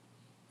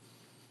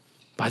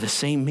 By the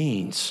same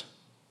means,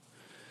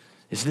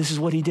 this is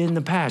what he did in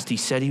the past. He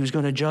said he was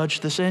going to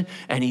judge the sin,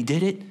 and he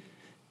did it.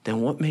 Then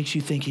what makes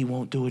you think he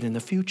won't do it in the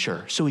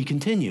future? So he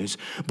continues,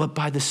 but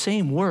by the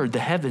same word, the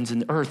heavens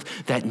and the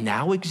earth that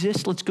now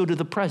exist, let's go to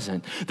the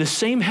present. The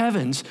same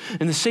heavens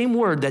and the same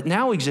word that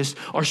now exist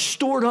are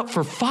stored up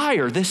for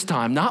fire this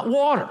time, not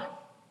water.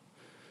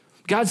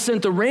 God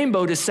sent the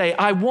rainbow to say,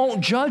 I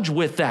won't judge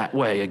with that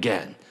way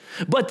again.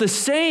 But the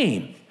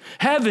same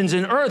heavens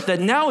and earth that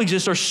now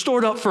exist are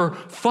stored up for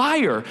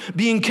fire,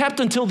 being kept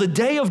until the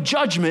day of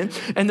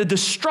judgment and the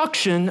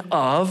destruction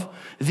of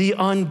the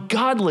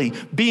ungodly.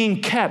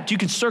 Being kept, you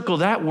can circle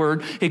that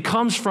word. It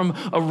comes from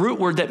a root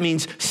word that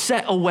means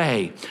set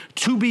away,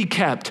 to be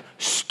kept,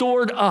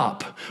 stored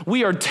up.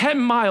 We are 10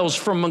 miles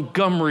from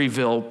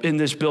Montgomeryville in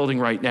this building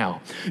right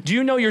now. Do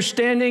you know you're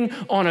standing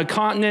on a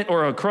continent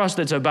or a crust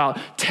that's about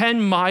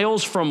 10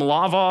 miles from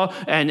lava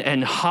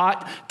and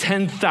hot,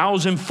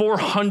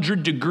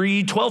 10,400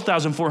 degrees,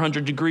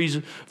 12,400 degrees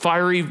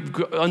fiery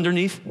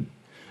underneath?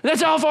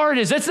 That's how far it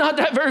is. That's not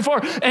that very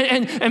far.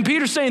 And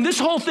Peter's saying this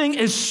whole thing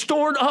is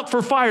stored up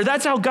for fire.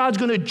 That's how God's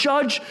going to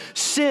judge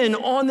sin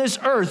on this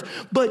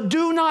earth. But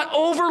do not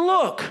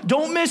overlook.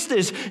 Don't miss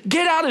this.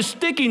 Get out a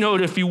sticky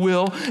note, if you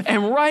will,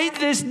 and write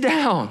this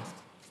down.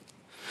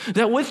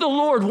 That with the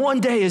Lord,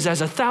 one day is as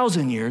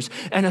 1,000 years,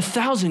 and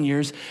 1,000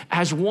 years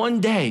as one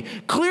day.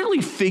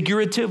 Clearly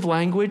figurative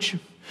language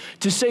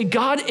to say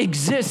God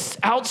exists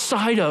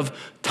outside of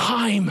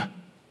time.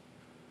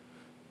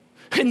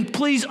 And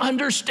please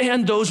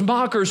understand those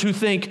mockers who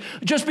think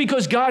just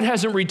because God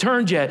hasn't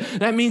returned yet,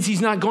 that means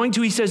he's not going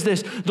to. He says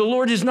this, the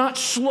Lord is not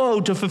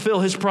slow to fulfill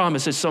his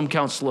promises. Some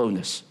count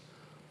slowness,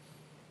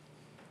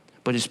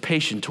 but is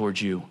patient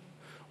towards you.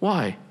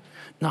 Why?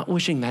 Not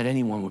wishing that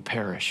anyone would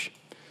perish,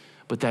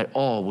 but that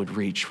all would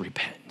reach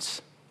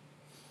repentance.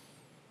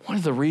 One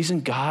of the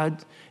reasons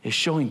God is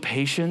showing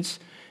patience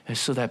is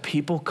so that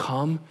people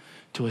come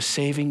to a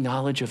saving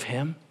knowledge of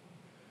him.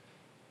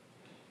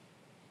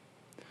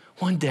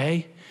 One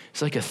day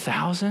is like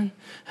 1,000.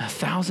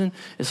 1,000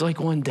 is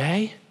like one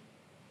day.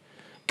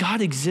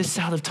 God exists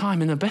out of time.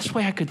 And the best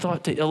way I could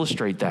thought to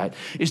illustrate that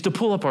is to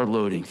pull up our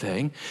loading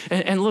thing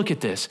and look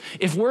at this.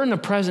 If we're in the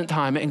present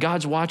time and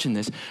God's watching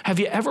this, have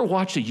you ever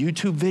watched a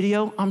YouTube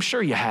video? I'm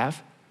sure you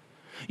have.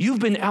 You've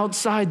been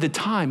outside the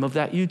time of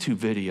that YouTube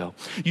video.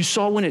 You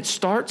saw when it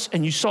starts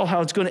and you saw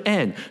how it's going to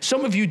end.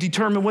 Some of you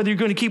determine whether you're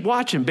going to keep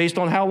watching based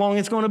on how long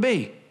it's going to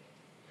be.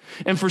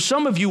 And for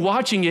some of you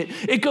watching it,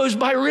 it goes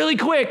by really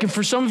quick. And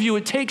for some of you,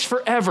 it takes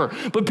forever.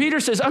 But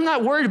Peter says, I'm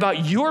not worried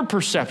about your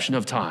perception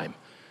of time.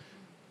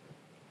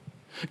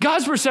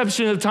 God's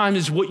perception of time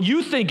is what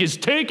you think is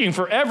taking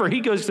forever.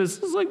 He goes, this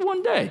is like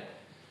one day.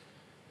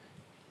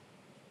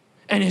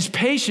 And his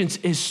patience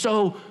is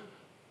so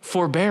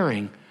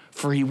forbearing,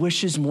 for he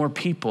wishes more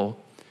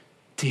people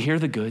to hear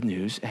the good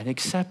news and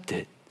accept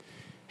it.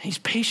 He's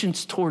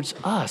patient towards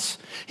us.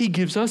 He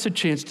gives us a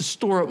chance to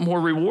store up more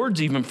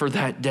rewards even for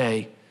that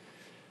day.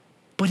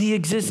 But he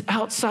exists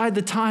outside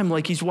the time,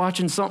 like he's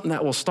watching something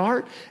that will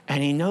start,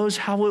 and he knows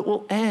how it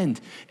will end.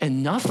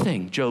 And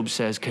nothing, Job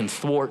says, can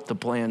thwart the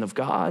plan of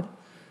God.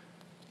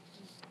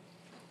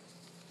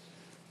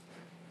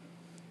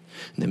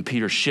 And then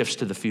Peter shifts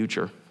to the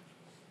future.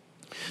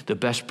 The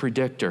best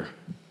predictor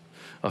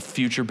of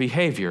future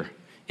behavior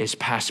is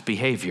past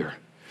behavior.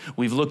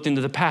 We've looked into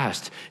the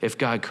past. If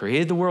God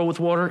created the world with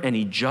water and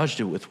he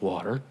judged it with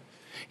water,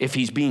 if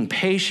he's being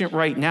patient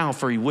right now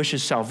for he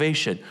wishes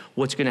salvation,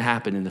 what's going to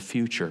happen in the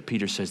future?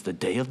 Peter says the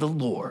day of the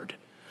Lord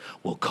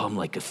will come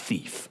like a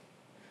thief.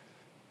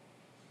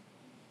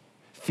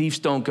 Thieves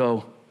don't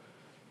go,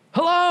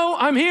 hello,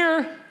 I'm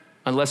here,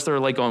 unless they're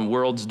like on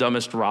World's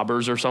Dumbest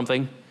Robbers or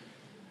something.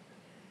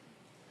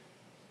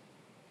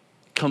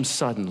 It comes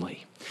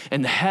suddenly,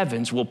 and the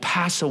heavens will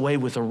pass away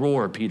with a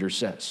roar, Peter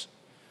says.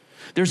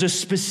 There's a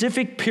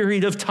specific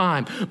period of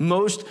time.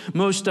 Most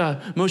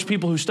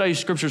people who study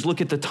scriptures look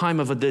at the time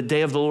of the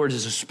day of the Lord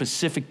as a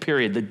specific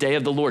period, the day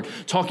of the Lord.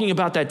 Talking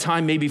about that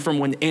time maybe from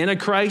when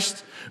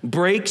Antichrist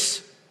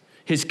breaks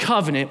his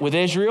covenant with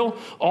Israel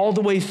all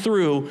the way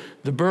through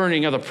the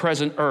burning of the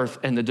present earth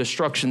and the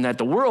destruction that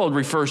the world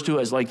refers to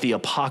as like the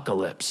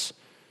apocalypse.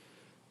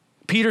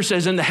 Peter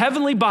says, and the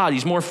heavenly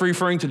bodies, more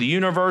referring to the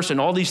universe and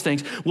all these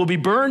things, will be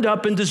burned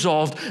up and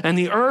dissolved, and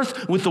the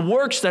earth with the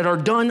works that are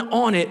done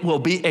on it will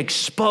be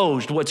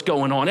exposed. What's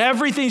going on?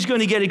 Everything's going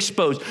to get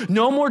exposed.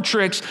 No more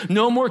tricks,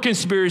 no more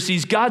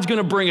conspiracies. God's going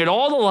to bring it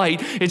all to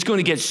light. It's going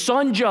to get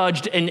sun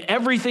judged, and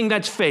everything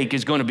that's fake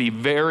is going to be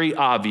very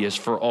obvious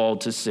for all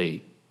to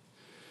see.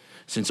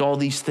 Since all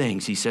these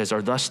things, he says,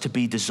 are thus to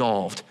be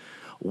dissolved,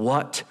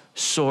 what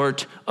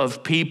sort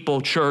of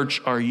people,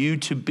 church, are you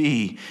to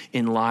be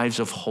in lives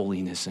of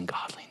holiness and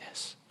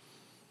godliness?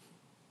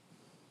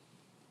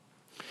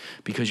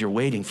 Because you're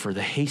waiting for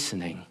the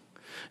hastening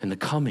and the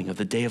coming of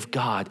the day of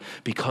God,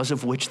 because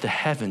of which the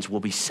heavens will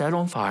be set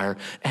on fire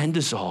and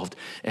dissolved,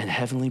 and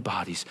heavenly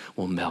bodies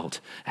will melt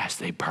as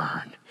they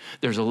burn.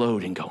 There's a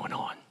loading going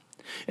on.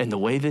 And the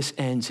way this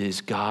ends is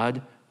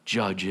God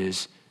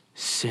judges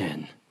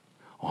sin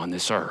on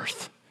this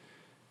earth.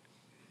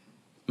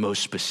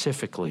 Most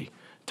specifically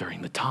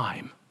during the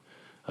time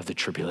of the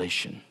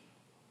tribulation.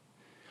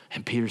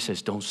 And Peter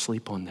says, don't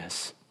sleep on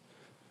this.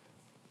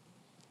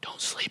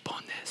 Don't sleep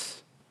on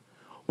this.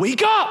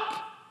 Wake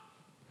up!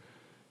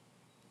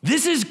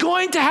 This is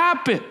going to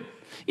happen.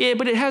 Yeah,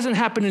 but it hasn't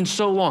happened in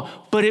so long.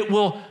 But it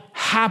will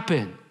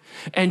happen.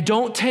 And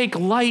don't take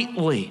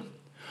lightly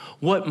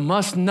what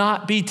must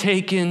not be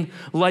taken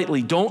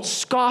lightly. Don't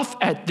scoff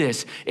at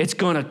this. It's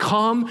going to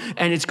come,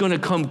 and it's going to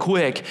come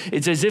quick.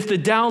 It's as if the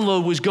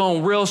download was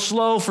going real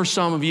slow for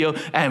some of you,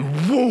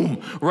 and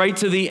boom, right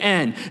to the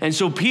end. And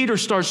so Peter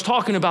starts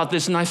talking about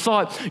this, and I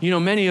thought,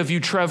 many of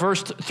you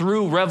traversed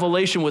through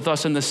Revelation with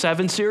us in the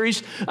 7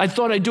 series. I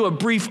thought I'd do a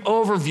brief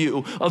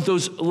overview of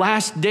those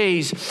last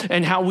days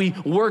and how we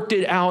worked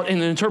it out in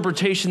the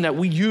interpretation that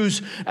we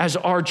use as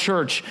our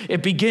church.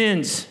 It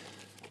begins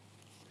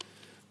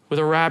with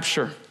a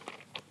rapture.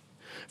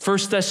 1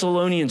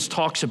 Thessalonians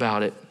talks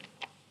about it.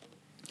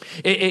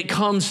 It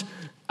comes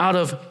out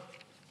of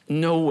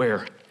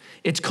nowhere.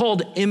 It's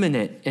called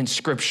imminent in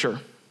Scripture.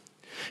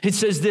 It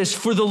says this,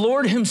 for the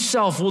Lord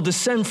himself will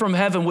descend from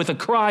heaven with a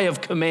cry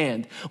of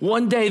command.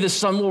 One day the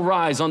sun will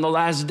rise on the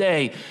last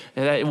day.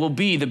 And it will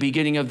be the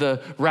beginning of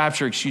the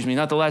rapture,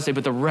 not the last day,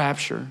 but the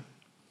rapture.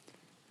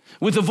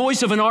 With the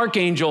voice of an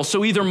archangel,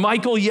 so either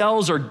Michael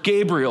yells or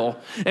Gabriel,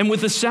 and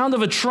with the sound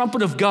of a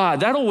trumpet of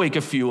God, that'll wake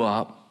a few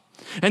up.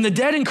 And the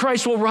dead in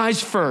Christ will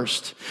rise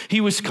first. He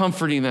was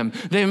comforting them.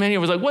 Many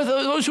was like, well,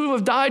 those who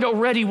have died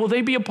already, will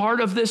they be a part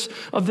of this?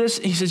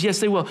 He says, yes,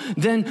 they will.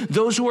 Then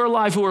those who are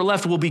alive, who are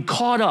left, will be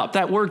caught up.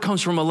 That word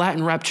comes from a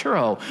Latin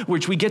rapturo,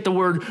 which we get the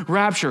word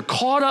rapture.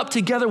 Caught up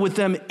together with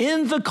them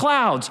in the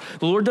clouds.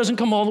 The Lord doesn't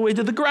come all the way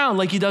to the ground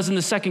like he does in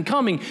the second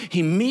coming.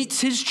 He meets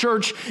his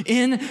church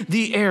in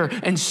the air.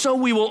 And so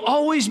we will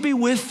always be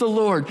with the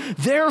Lord.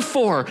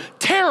 Therefore,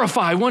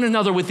 terrify one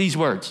another with these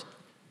words.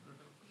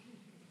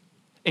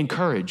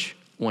 Encourage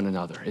one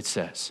another, it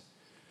says.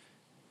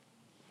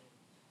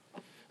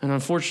 And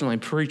unfortunately,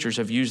 preachers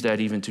have used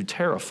that even to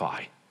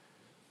terrify.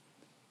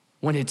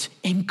 When it's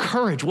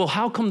encourage, well,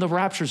 how come the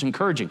rapture is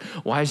encouraging?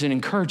 Why is it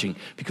encouraging?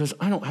 Because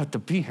I don't have to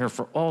be here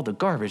for all the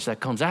garbage that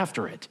comes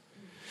after it.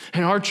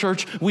 In our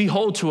church, we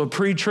hold to a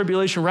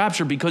pre-tribulation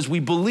rapture because we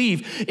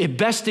believe it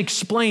best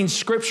explains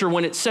Scripture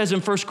when it says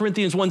in 1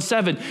 Corinthians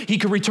 1:7, he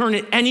could return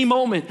at any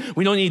moment.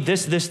 We don't need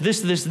this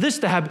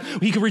to happen.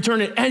 He could return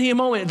at any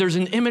moment. There's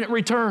an imminent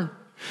return.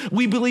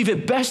 We believe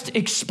it best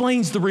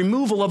explains the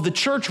removal of the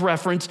church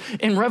reference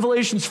in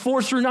Revelations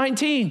 4 through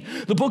 19.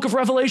 The book of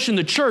Revelation,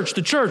 the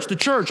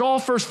church, all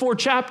first 4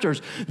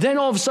 chapters. Then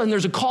all of a sudden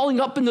there's a calling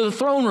up into the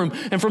throne room.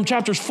 And from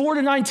chapters 4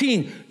 to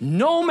 19,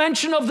 no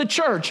mention of the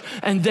church.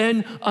 And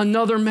then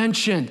another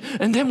mention.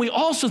 And then we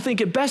also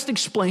think it best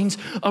explains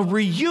a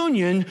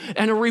reunion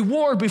and a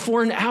reward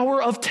before an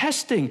hour of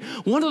testing.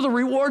 One of the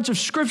rewards of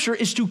Scripture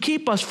is to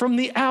keep us from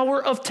the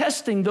hour of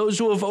testing, those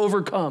who have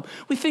overcome.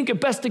 We think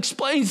it best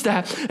explains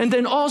that. And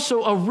then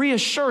also a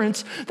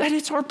reassurance that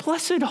it's our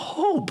blessed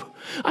hope.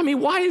 I mean,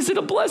 why is it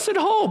a blessed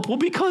hope? Well,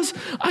 because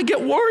I get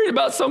worried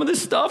about some of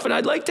this stuff and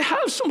I'd like to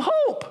have some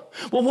hope.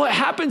 Well, what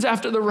happens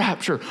after the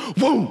rapture?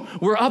 Whoa,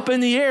 we're up in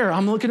the air.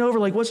 I'm looking over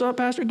like, what's up,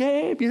 Pastor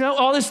Gabe?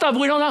 All this stuff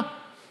we don't know.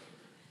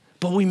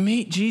 But we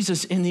meet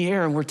Jesus in the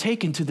air and we're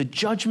taken to the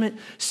judgment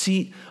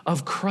seat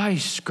of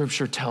Christ,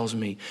 Scripture tells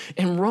me.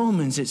 In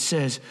Romans, it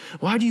says,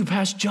 why do you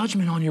pass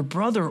judgment on your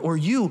brother, or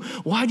you?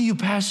 Why do you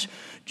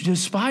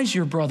despise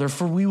your brother?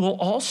 For we will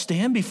all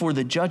stand before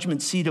the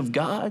judgment seat of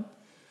God.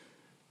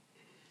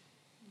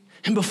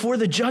 And before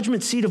the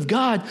judgment seat of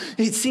God,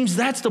 it seems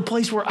that's the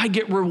place where I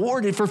get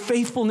rewarded for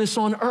faithfulness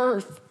on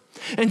earth.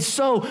 And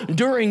so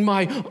during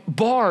my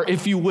bar,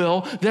 if you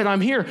will, that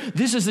I'm here,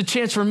 this is the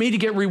chance for me to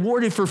get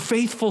rewarded for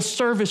faithful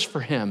service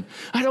for him.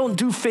 I don't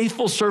do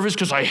faithful service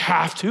because I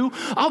have to.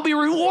 I'll be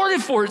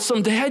rewarded for it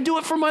someday. I do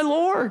it for my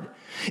Lord.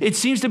 It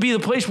seems to be the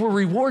place we're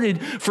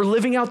rewarded for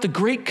living out the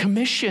Great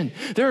Commission.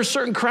 There are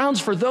certain crowns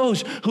for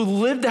those who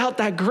lived out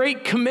that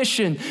Great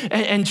Commission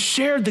and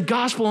shared the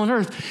gospel on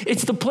earth.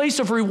 It's the place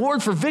of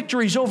reward for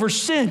victories over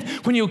sin.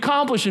 When you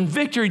accomplish in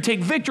victory,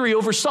 take victory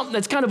over something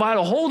that's kind of out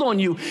of hold on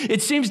you,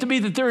 it seems to be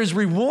that there is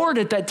reward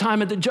at that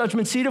time at the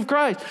judgment seat of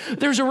Christ.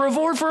 There's a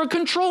reward for a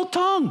controlled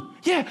tongue.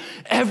 Yeah,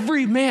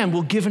 every man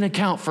will give an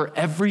account for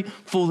every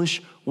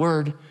foolish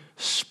word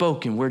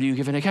spoken. Where do you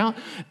give an account?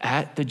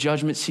 At the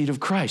judgment seat of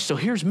Christ. So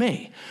here's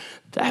me.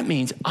 That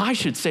means I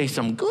should say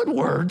some good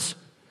words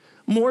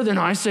more than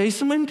I say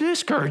some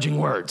discouraging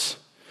words.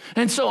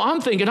 And so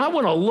I'm thinking I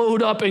want to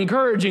load up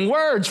encouraging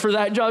words for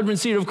that judgment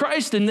seat of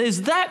Christ. And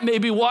is that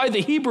maybe why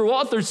the Hebrew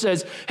author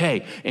says,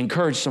 hey,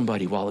 encourage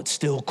somebody while it's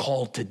still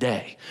called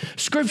today.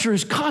 Scripture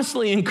is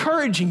constantly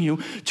encouraging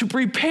you to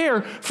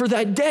prepare for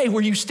that day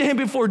where you stand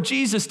before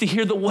Jesus to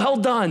hear the well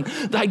done,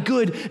 thy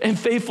good and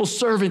faithful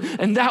servant.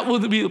 And that will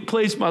be the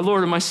place my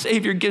Lord and my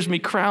Savior gives me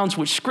crowns,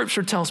 which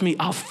Scripture tells me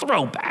I'll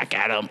throw back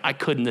at him. I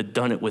couldn't have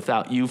done it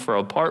without you, for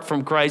apart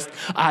from Christ,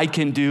 I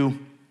can do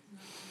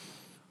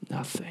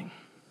nothing.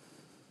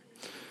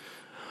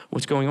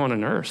 What's going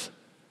on earth?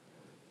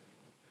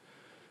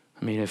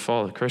 I mean, if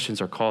all the Christians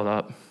are called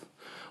up,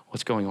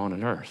 what's going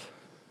on earth?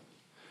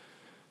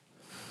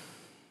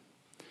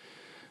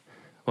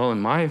 Well, in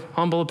my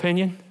humble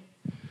opinion,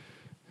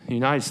 the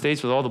United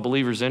States, with all the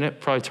believers in it,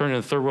 probably turn into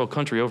a third world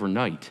country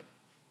overnight.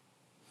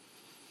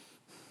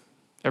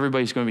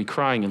 Everybody's going to be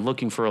crying and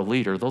looking for a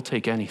leader. They'll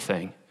take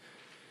anything.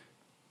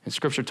 And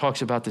Scripture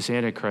talks about this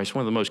Antichrist,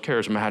 one of the most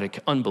charismatic,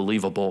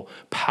 unbelievable,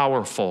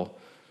 powerful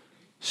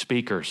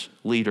speakers,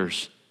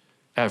 leaders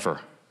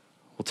ever,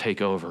 will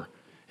take over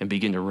and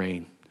begin to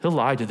reign. He'll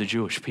lie to the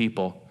Jewish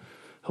people.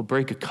 He'll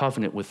break a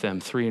covenant with them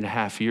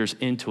 3.5 years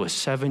into a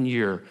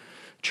 7-year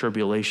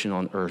tribulation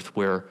on earth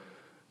where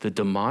the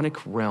demonic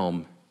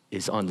realm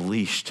is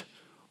unleashed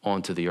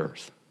onto the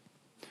earth.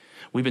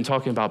 We've been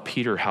talking about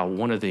Peter, how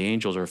one of the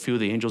angels or a few of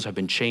the angels have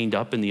been chained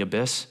up in the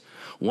abyss.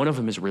 One of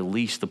them is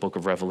released, the book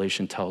of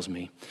Revelation tells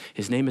me.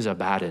 His name is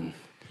Abaddon.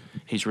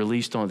 He's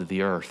released onto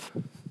the earth.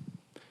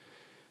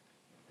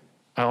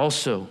 I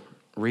also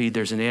read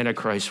there's an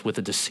Antichrist with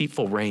a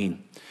deceitful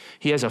reign.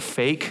 He has a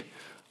fake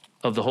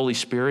of the Holy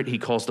Spirit, he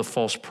calls the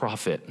false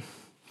prophet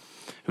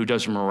who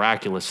does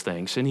miraculous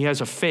things. And he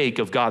has a fake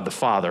of God the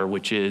Father,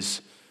 which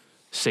is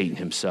Satan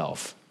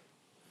himself.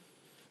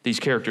 These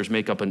characters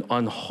make up an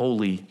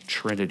unholy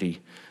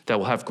trinity that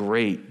will have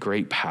great,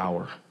 great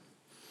power.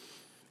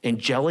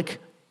 Angelic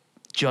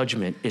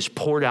judgment is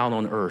poured out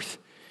on earth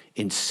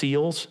in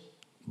seals,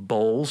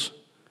 bowls,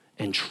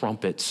 and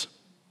trumpets,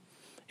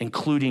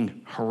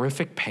 including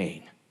horrific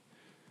pain,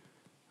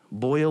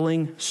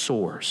 boiling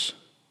sores,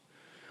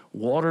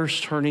 waters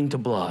turning to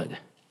blood,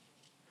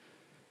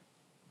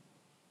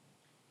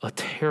 a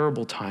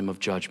terrible time of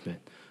judgment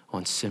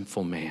on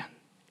sinful man.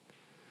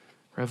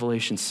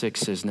 Revelation 6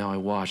 says, now I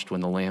watched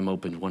when the Lamb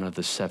opened one of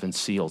the 7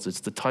 seals.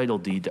 It's the title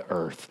deed to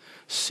earth,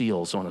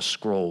 seals on a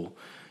scroll.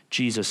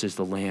 Jesus is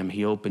the Lamb.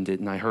 He opened it,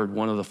 and I heard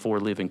one of the 4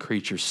 living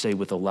creatures say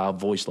with a loud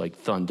voice like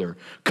thunder,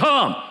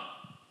 "Come!"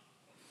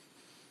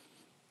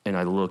 And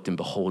I looked, and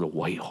behold, a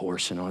white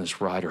horse, and on his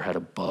rider had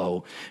a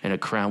bow, and a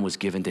crown was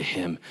given to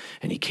him,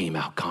 and he came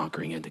out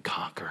conquering and to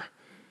conquer.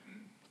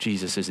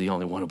 Jesus is the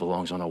only one who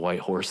belongs on a white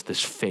horse.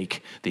 This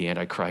fake, the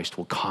Antichrist,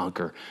 will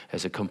conquer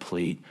as a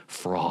complete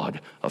fraud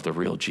of the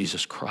real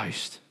Jesus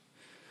Christ.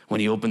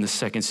 When he opened the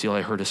 2nd seal,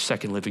 I heard a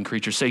 2nd living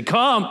creature say,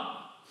 "Come!"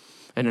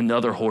 And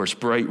another horse,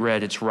 bright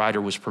red, its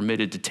rider was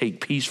permitted to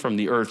take peace from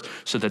the earth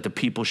so that the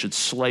people should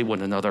slay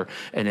one another,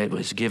 and it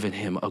was given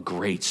him a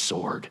great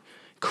sword.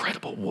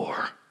 Incredible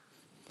war.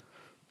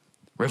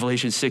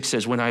 Revelation 6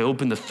 says, when he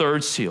opened the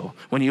 3rd seal,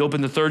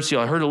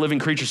 I heard a living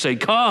creature say,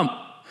 "Come!"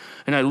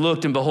 And I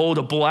looked, and behold,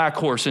 a black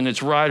horse, and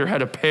its rider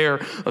had a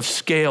pair of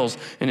scales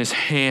in his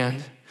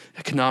hand.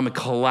 Economic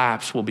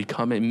collapse will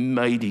become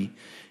mighty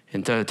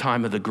into the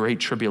time of the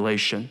great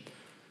tribulation.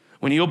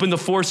 When he opened the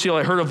 4th seal,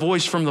 I heard a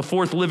voice from the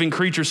 4th living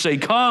creature say,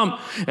 "Come!"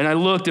 And I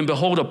looked, and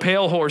behold, a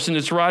pale horse, and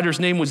its rider's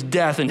name was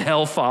Death, and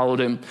hell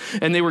followed him.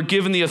 And they were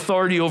given the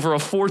authority over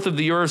 1/4 of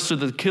the earth, so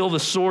to kill the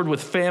sword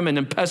with famine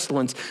and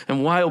pestilence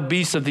and wild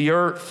beasts of the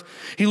earth.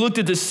 He looked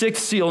at the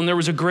 6th seal, and there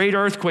was a great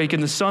earthquake,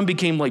 and the sun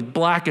became like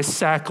black as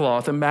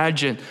sackcloth.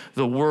 Imagine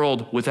the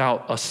world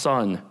without a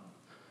sun.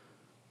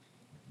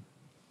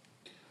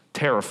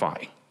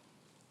 Terrifying.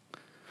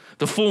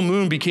 The full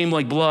moon became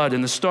like blood,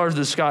 and the stars of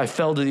the sky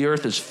fell to the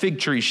earth as fig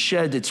trees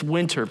shed its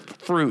winter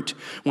fruit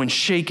when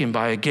shaken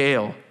by a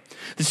gale.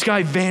 The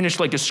sky vanished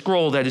like a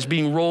scroll that is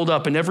being rolled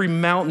up, and every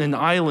mountain and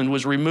island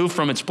was removed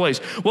from its place.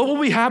 What will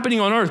be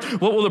happening on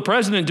earth? What will the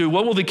president do?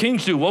 What will the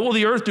kings do? What will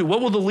the earth do? What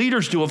will the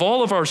leaders do of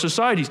all of our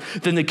societies?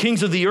 Then the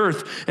kings of the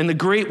earth and the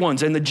great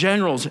ones and the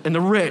generals and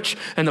the rich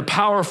and the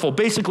powerful,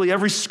 basically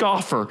every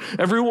scoffer,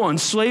 everyone,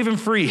 slave and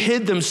free,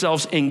 hid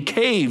themselves in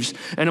caves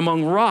and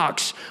among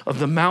rocks of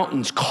the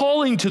mountains,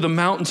 calling to the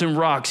mountains and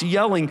rocks,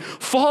 yelling,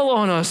 "Fall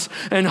on us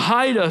and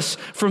hide us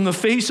from the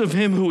face of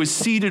him who is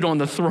seated on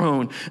the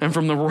throne and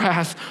from the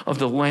wrath of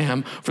the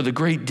Lamb, for the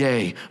great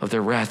day of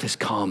their wrath has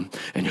come,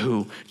 and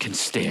who can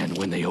stand?"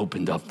 When they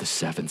opened up the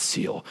 7th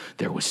seal,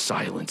 there was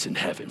silence in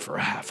heaven for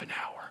a half an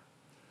hour.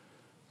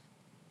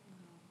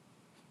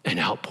 And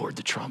out poured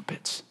the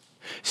trumpets.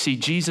 See,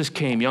 Jesus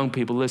came, young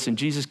people, listen,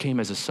 Jesus came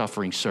as a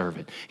suffering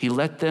servant. He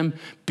let them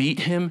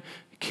beat him,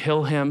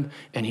 kill him,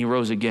 and he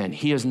rose again.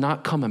 He is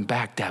not coming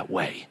back that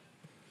way.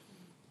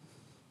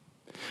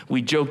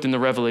 We joked in the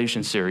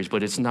Revelation series,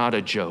 but it's not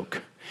a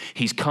joke.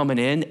 He's coming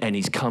in, and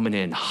he's coming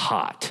in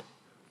hot.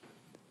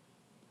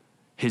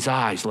 His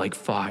eyes like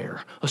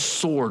fire, a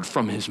sword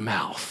from his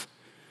mouth,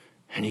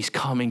 and he's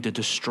coming to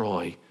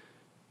destroy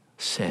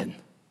sin.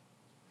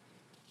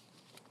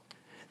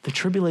 The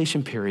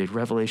tribulation period,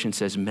 Revelation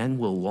says, men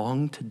will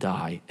long to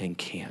die and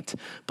can't.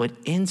 But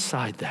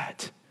inside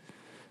that,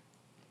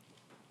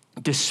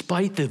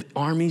 despite the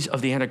armies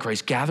of the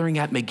Antichrist gathering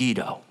at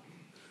Megiddo,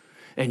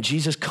 and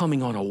Jesus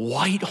coming on a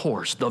white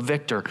horse, the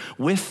victor,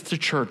 with the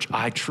church,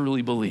 I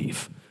truly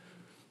believe,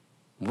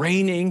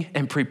 reigning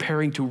and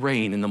preparing to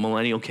reign in the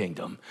millennial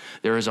kingdom,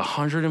 there is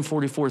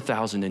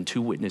 144,002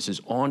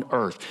 witnesses on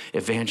earth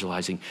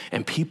evangelizing,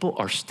 and people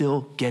are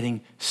still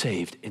getting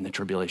saved in the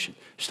tribulation.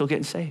 They're still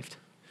getting saved.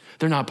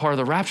 They're not part of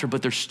the rapture,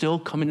 but they're still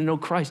coming to know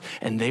Christ,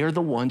 and they are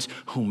the ones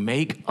who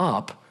make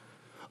up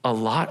a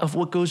lot of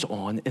what goes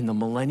on in the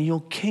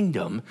millennial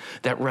kingdom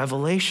that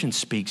Revelation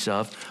speaks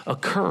of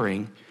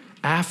occurring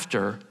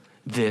after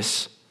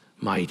this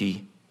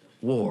mighty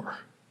war.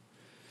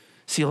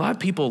 See, a lot of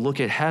people look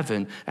at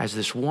heaven as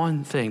this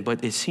one thing,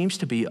 but it seems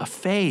to be a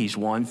phase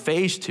 1,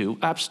 phase 2,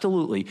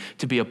 absolutely.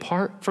 To be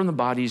apart from the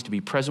bodies, to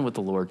be present with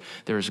the Lord.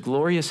 There is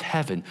glorious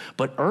heaven,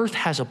 but earth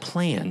has a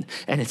plan,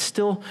 and it's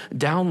still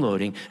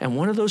downloading. And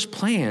one of those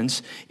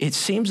plans, it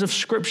seems of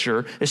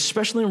Scripture,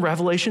 especially in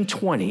Revelation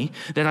 20,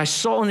 that I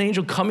saw an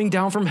angel coming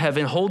down from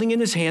heaven, holding in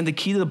his hand the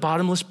key to the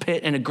bottomless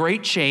pit and a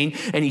great chain,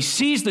 and he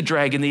seized the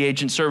dragon, the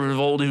ancient servant of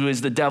old, who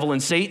is the devil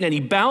and Satan, and he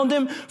bound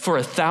him for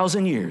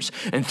 1,000 years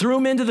and threw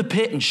him into the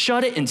pit and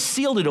shut it and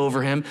sealed it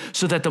over him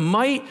so that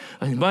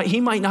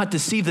he might not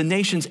deceive the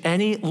nations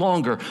any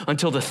longer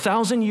until the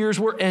 1,000 years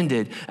were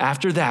ended.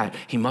 After that,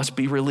 he must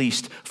be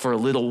released for a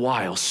little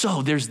while.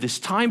 So there's this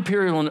time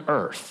period on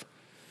earth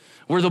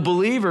where the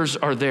believers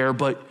are there,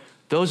 but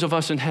those of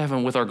us in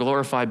heaven with our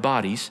glorified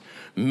bodies,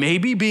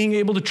 maybe being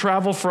able to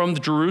travel from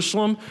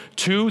Jerusalem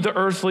to the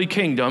earthly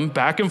kingdom,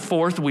 back and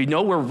forth. We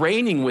know we're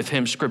reigning with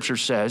him, Scripture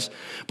says,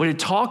 but it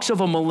talks of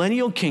a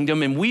millennial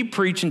kingdom, and we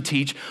preach and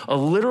teach a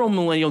literal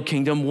millennial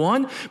kingdom.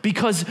 One,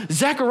 because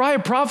Zechariah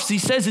prophecy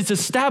says it's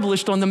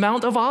established on the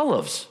Mount of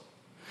Olives.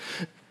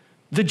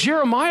 The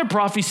Jeremiah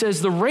prophecy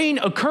says the reign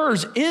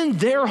occurs in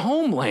their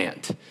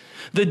homeland.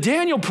 The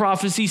Daniel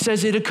prophecy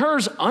says it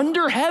occurs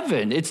under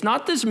heaven. It's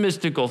not this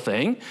mystical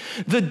thing.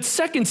 The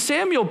 2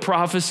 Samuel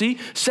prophecy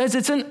says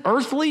it's an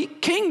earthly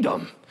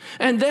kingdom.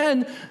 And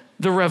then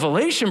the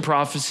Revelation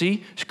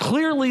prophecy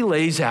clearly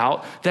lays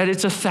out that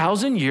it's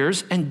 1,000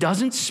 years and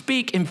doesn't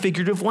speak in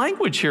figurative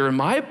language here, in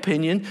my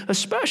opinion,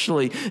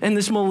 especially. And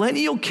this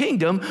millennial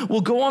kingdom will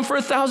go on for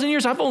 1,000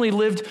 years. I've only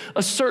lived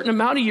a certain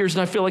amount of years,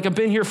 and I feel like I've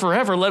been here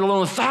forever, let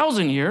alone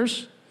 1,000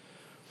 years.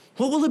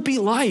 What will it be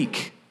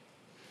like?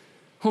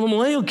 Well, the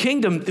millennial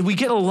kingdom, we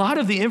get a lot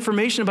of the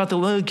information about the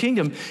millennial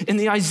kingdom in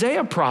the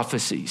Isaiah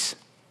prophecies.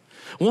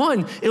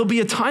 One, it'll be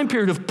a time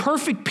period of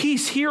perfect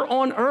peace here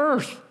on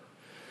earth.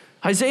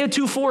 Isaiah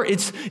 2:4,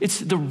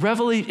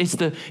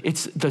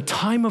 it's the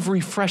time of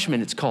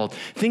refreshment, it's called.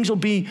 Things will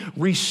be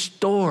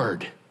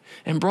restored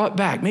and brought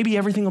back. Maybe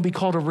everything will be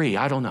called a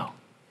I don't know.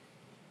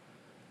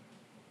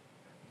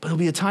 But it'll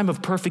be a time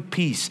of perfect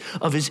peace,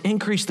 of his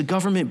increase, the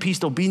government peace,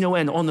 there'll be no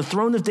end, on the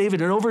throne of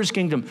David and over his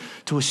kingdom,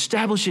 to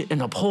establish it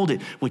and uphold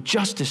it with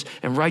justice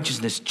and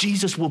righteousness.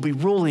 Jesus will be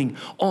ruling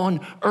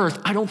on earth.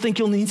 I don't think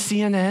you'll need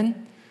CNN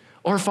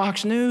or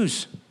Fox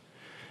News.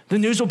 The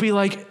news will be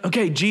like,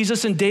 okay,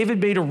 Jesus and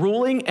David made a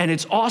ruling and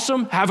it's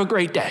awesome. Have a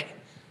great day.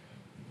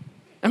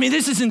 I mean,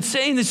 this is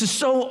insane. This is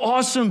so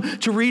awesome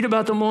to read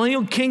about the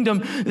millennial kingdom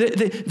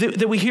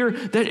that we hear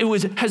that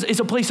it's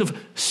a place of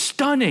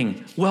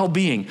stunning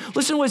well-being.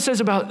 Listen to what it says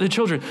about the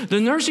children.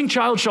 The nursing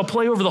child shall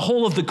play over the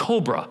hole of the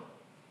cobra,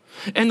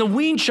 and the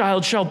weaned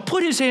child shall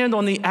put his hand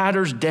on the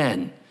adder's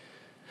den.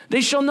 They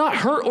shall not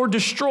hurt or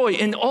destroy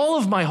in all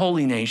of my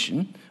holy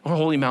nation, or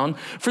holy mountain,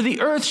 for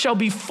the earth shall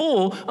be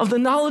full of the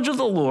knowledge of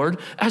the Lord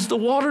as the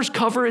waters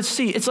cover its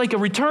sea. It's like a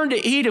return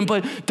to Eden,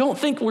 but don't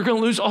think we're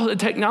going to lose all the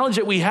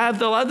technology that we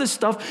have. A lot of this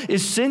stuff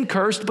is sin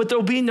cursed, but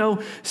there'll be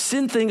no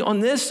sin thing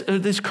on this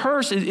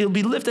curse. It'll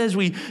be lifted as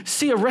we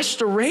see a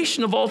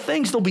restoration of all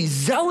things. There'll be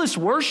zealous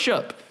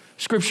worship,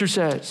 Scripture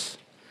says.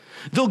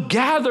 They'll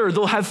gather,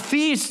 they'll have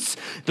feasts.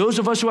 Those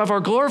of us who have our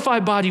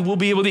glorified body will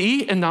be able to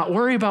eat and not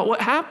worry about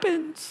what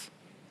happens.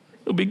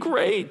 It'll be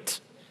great.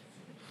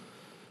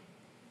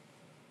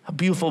 How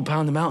beautiful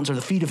upon the mountains are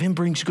the feet of him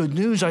brings good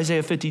news,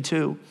 Isaiah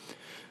 52.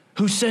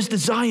 Who says to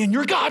Zion,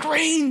 your God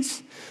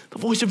reigns. The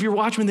voice of your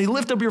watchmen, they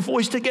lift up your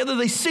voice together.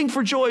 They sing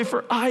for joy,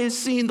 for eye has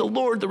seen the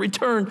Lord, the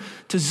return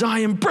to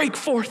Zion. Break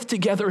forth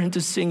together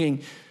into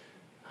singing.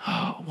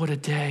 Oh, what a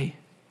day.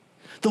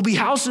 There'll be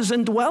houses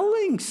and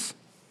dwellings.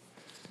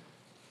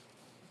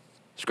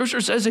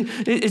 Scripture says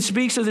it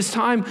speaks of this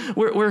time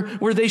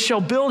where they shall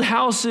build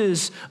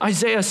houses.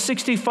 Isaiah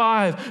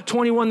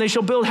 65:21, they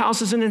shall build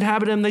houses and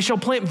inhabit them. They shall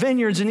plant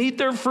vineyards and eat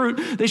their fruit.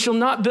 They shall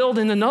not build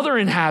and another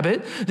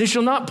inhabit. They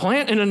shall not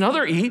plant and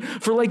another eat.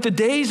 For like the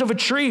days of a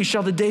tree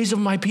shall the days of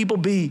my people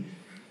be,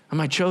 and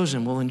my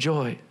chosen will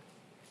enjoy.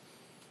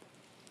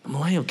 The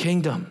millennial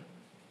kingdom,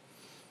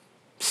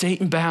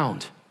 Satan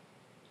bound,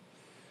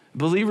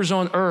 believers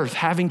on earth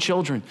having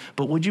children.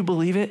 But would you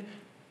believe it?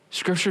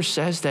 Scripture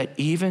says that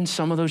even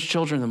some of those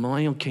children in the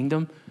millennial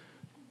kingdom,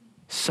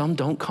 some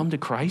don't come to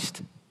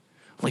Christ.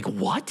 Like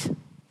what?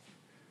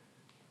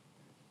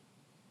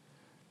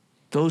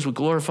 Those with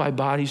glorified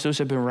bodies, those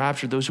who have been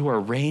raptured, those who are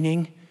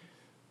reigning,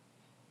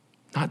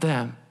 not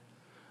them,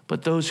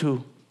 but those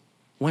who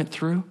went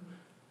through.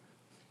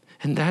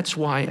 And that's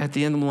why at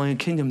the end of the millennial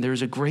kingdom,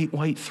 there's a great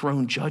white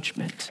throne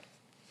judgment.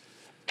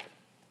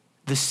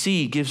 The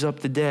sea gives up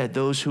the dead,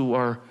 those who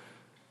are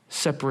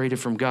separated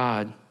from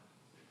God.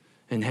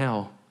 In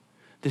hell,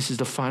 this is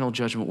the final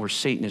judgment where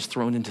Satan is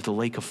thrown into the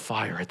lake of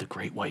fire at the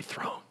great white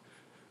throne,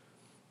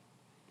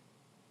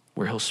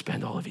 where he'll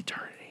spend all of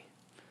eternity.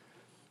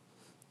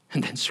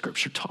 And then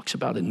Scripture talks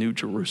about a new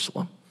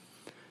Jerusalem,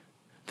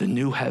 the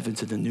new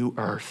heavens and the new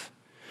earth.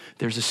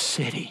 There's a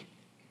city,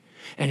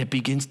 and it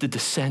begins to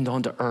descend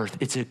onto earth.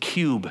 It's a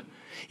cube.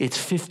 It's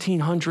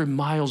 1,500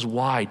 miles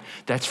wide.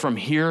 That's from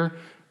here,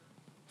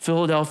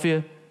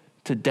 Philadelphia,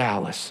 to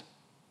Dallas.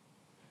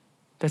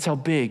 That's how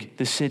big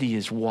the city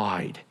is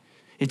wide.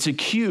 It's a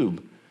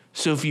cube.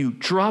 So if you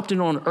dropped it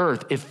on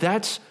earth, if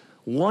that's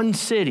one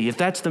city, if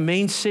that's the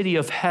main city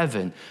of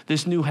heaven,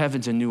 this new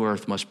heavens and new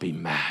earth must be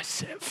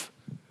massive.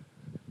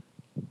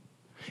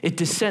 It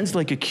descends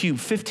like a cube,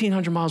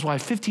 1,500 miles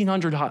wide,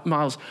 1,500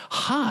 miles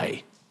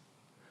high.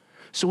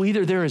 So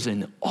either there is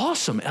an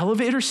awesome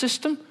elevator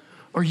system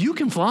or you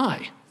can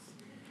fly.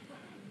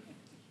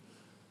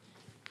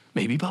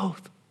 Maybe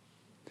both.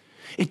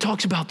 It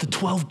talks about the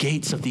 12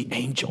 gates of the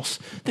angels.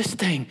 This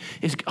thing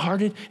is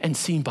guarded and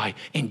seen by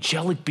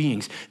angelic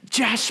beings,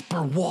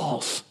 jasper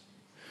walls.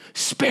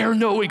 Spare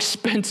no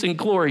expense and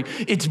glory.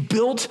 It's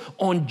built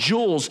on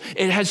jewels.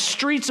 It has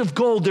streets of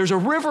gold. There's a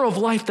river of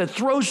life that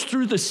throws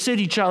through the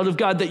city, child of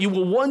God, that you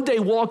will one day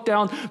walk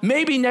down,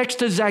 maybe next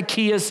to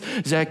Zacchaeus.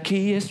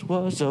 Zacchaeus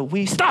was a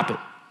wee. Stop it.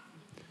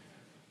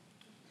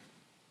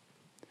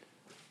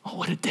 Oh,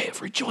 what a day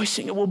of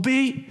rejoicing it will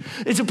be.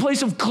 It's a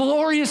place of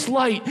glorious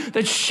light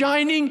that's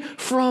shining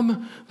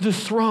from the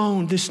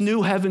throne, this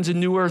new heavens and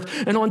new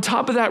earth. And on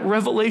top of that,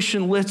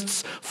 Revelation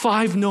lists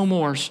 5 no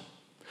mores.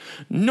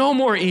 No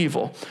more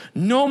evil,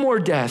 no more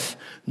death,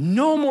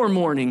 no more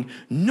mourning,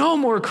 no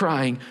more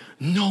crying,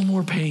 no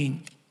more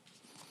pain.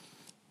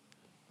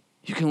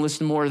 You can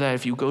listen more to that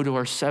if you go to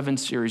our 7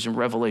 series in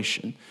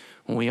Revelation,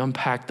 when we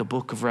unpack the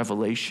book of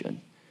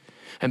Revelation.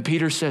 And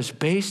Peter says,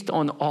 based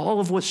on all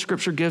of what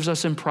Scripture gives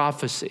us in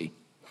prophecy,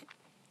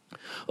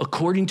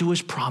 according to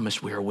his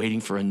promise, we are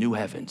waiting for a new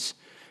heavens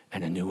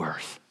and a new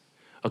earth.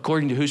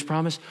 According to whose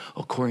promise?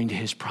 According to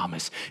his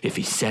promise. If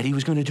he said he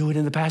was going to do it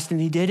in the past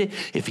and he did it,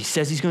 if he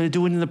says he's going to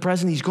do it in the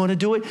present, he's going to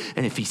do it.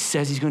 And if he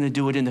says he's going to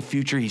do it in the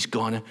future, he's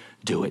going to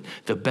do it.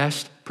 The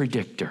best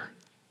predictor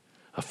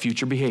of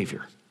future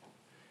behavior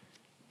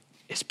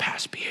is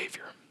past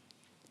behavior.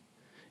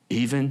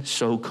 Even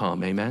so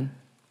come, amen?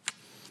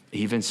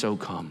 Even so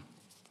come.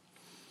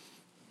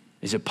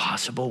 Is it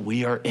possible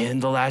we are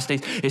in the last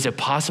days? Is it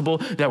possible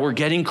that we're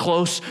getting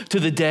close to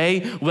the day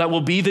that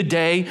will be the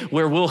day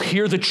where we'll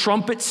hear the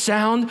trumpet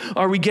sound?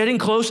 Are we getting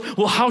close?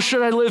 Well, how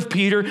should I live,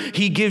 Peter?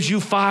 He gives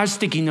you 5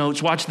 sticky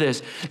notes. Watch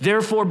this.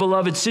 Therefore,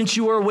 beloved, since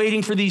you are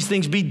waiting for these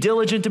things, be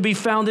diligent to be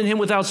found in him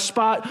without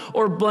spot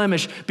or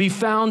blemish. Be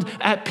found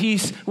at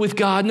peace with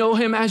God. Know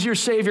him as your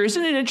Savior.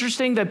 Isn't it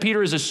interesting that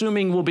Peter is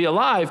assuming we'll be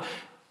alive?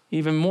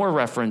 Even more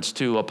reference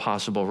to a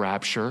possible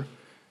rapture,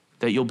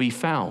 that you'll be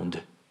found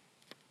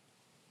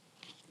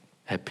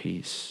at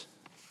peace.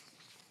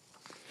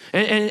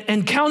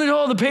 And count it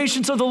all the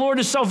patience of the Lord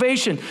as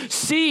salvation.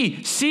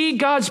 See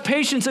God's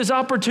patience as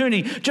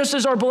opportunity, just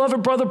as our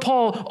beloved brother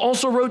Paul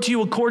also wrote to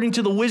you according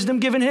to the wisdom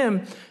given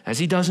him, as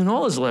he does in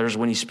all his letters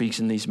when he speaks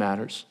in these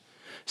matters.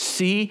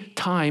 See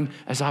time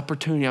as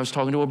opportunity. I was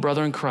talking to a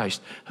brother in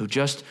Christ who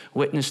just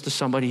witnessed to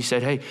somebody. He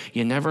said, hey,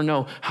 you never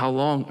know how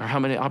long or how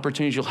many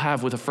opportunities you'll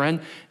have with a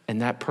friend.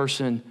 And that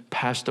person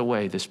passed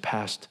away this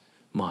past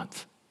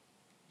month.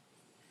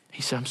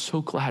 He said, I'm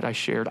so glad I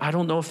shared. I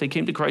don't know if they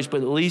came to Christ,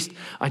 but at least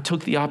I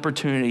took the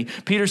opportunity.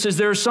 Peter says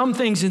there are some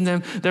things in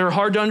them that are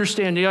hard to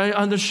understand.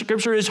 The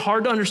Scripture is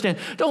hard to understand.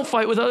 Don't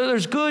fight with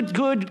others.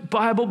 Good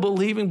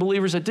Bible-believing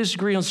believers that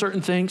disagree on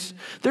certain things.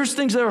 There's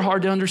things that are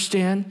hard to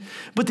understand.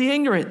 But the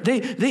ignorant,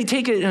 they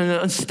take it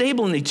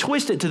unstable and they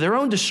twist it to their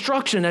own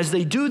destruction as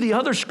they do the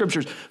other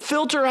Scriptures.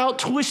 Filter out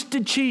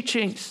twisted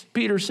teachings,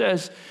 Peter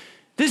says.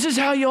 This is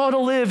how you ought to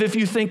live if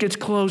you think it's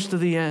close to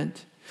the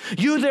end.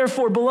 You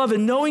therefore, beloved,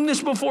 knowing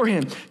this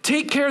beforehand,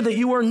 take care that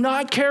you are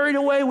not carried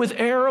away with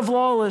error of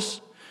lawless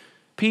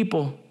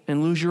people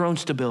and lose your own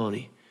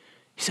stability.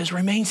 He says,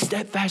 remain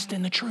steadfast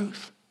in the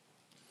truth.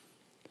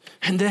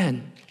 And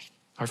then,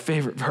 our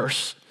favorite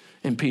verse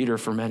in Peter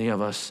for many of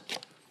us.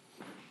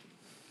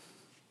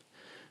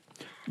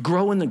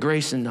 Grow in the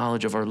grace and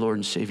knowledge of our Lord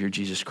and Savior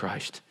Jesus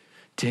Christ.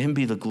 To him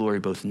be the glory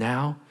both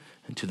now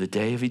and to the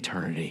day of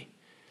eternity.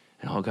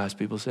 And all God's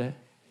people say,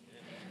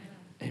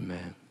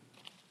 amen.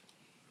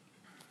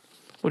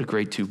 What a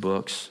great 2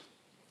 books.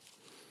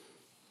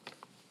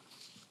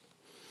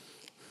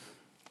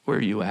 Where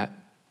are you at?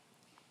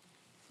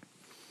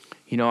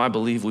 You know, I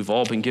believe we've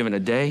all been given a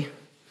day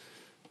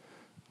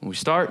when we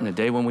start and a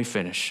day when we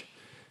finish.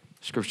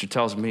 Scripture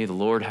tells me the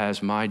Lord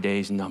has my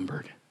days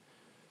numbered.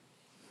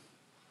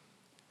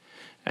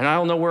 And I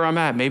don't know where I'm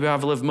at. Maybe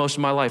I've lived most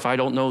of my life. I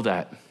don't know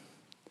that.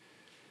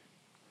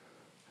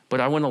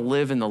 But I want to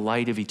live in the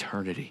light of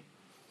eternity.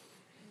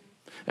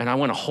 And I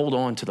want to hold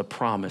on to the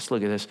promise.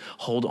 Look at this.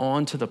 Hold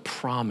on to the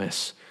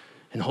promise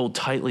and hold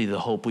tightly to the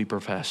hope we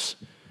profess.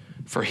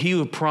 For he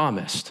who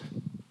promised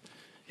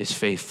is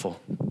faithful.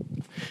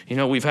 You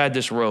know, we've had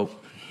this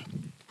rope.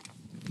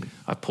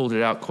 I've pulled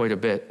it out quite a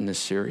bit in this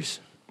series.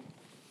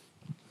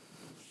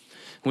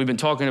 We've been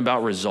talking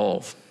about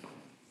resolve.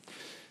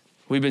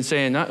 We've been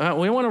saying,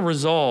 we want to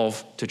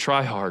resolve to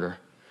try harder.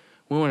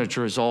 We want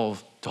to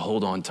resolve to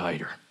hold on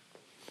tighter.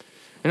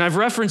 And I've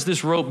referenced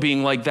this rope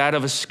being like that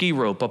of a ski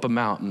rope up a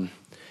mountain.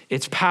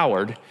 It's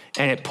powered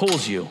and it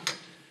pulls you.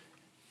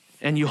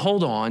 And you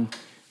hold on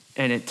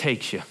and it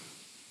takes you.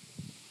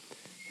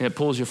 And it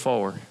pulls you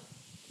forward.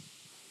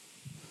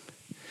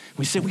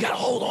 We say we got to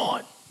hold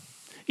on.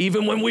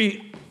 Even when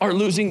we are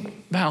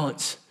losing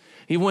balance.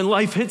 Even when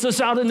life hits us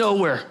out of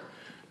nowhere.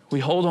 We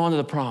hold on to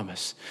the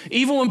promise.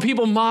 Even when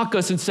people mock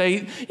us and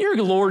say, your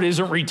Lord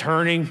isn't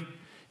returning.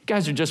 You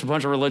guys are just a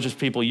bunch of religious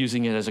people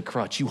using it as a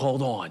crutch. You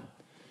hold on.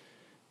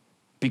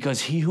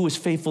 Because he who is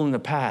faithful in the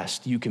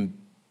past, you can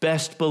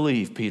best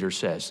believe, Peter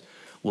says,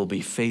 will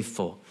be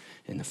faithful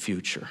in the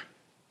future.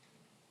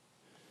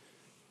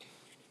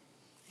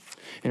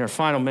 In our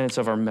final minutes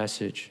of our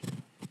message,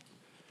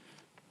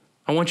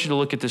 I want you to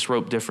look at this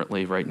rope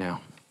differently right now.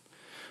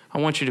 I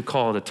want you to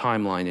call it a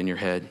timeline in your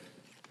head.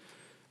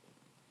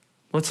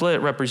 Let's let it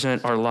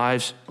represent our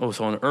lives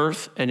both on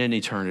earth and in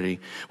eternity.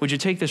 Would you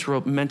take this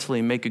rope mentally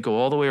and make it go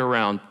all the way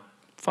around?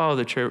 Follow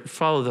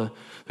the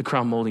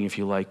crown molding if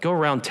you like. Go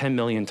around 10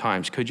 million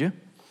times, could you?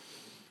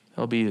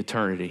 That'll be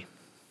eternity.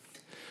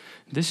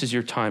 This is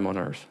your time on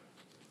earth.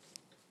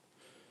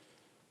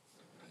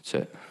 That's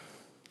it.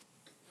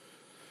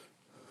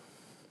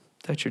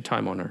 That's your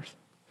time on earth.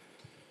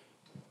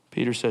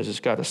 Peter says it's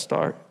got to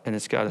start and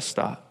it's got to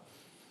stop.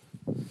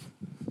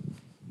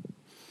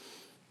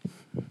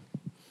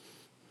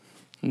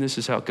 And this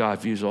is how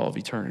God views all of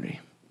eternity.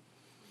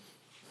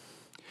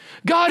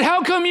 God,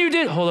 how come you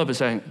did? Hold up a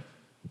second.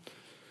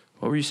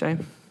 What were you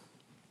saying?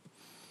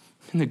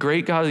 And the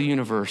great God of the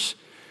universe,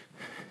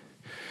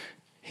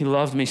 he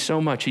loved me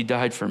so much, he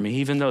died for me,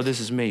 even though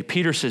this is me.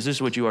 Peter says, this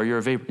is what you are. You're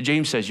a vapor.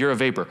 James says, you're a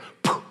vapor.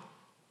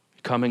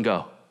 Come and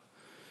go.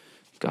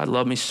 God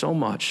loved me so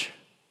much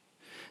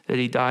that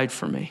he died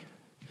for me,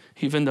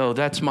 even though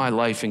that's my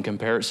life in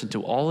comparison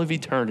to all of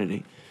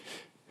eternity.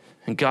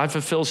 And God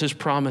fulfills his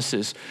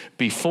promises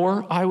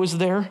before I was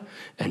there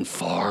and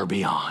far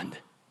beyond.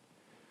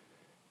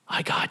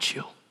 I got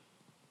you.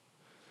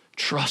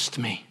 Trust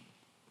me.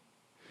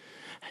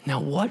 Now,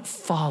 what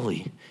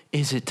folly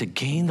is it to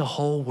gain the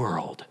whole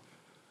world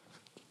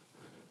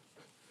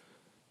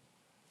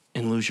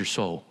and lose your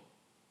soul?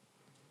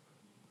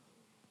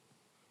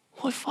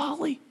 What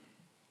folly?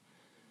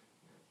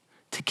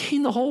 To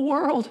gain the whole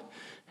world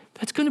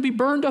that's going to be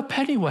burned up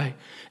anyway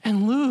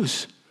and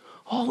lose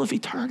all of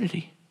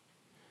eternity.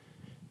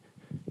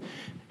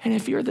 And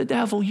if you're the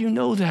devil, you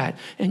know that.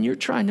 And you're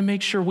trying to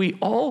make sure we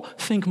all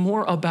think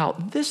more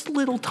about this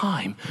little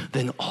time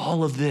than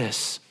all of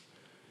this.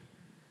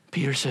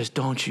 Peter says,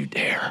 don't you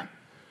dare.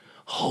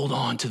 Hold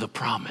on to the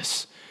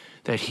promise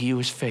that he who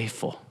is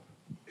faithful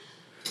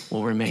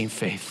will remain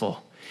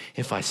faithful.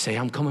 If I say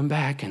I'm coming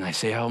back and I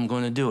say how I'm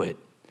going to do it,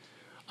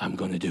 I'm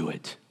going to do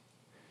it.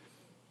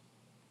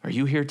 Are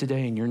you here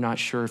today and you're not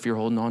sure if you're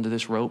holding on to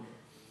this rope?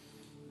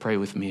 Pray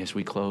with me as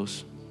we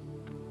close.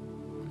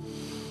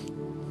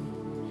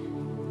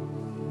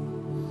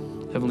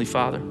 Heavenly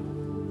Father,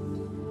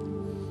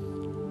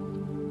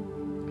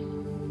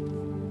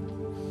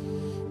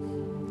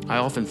 I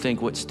often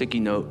think what sticky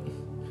note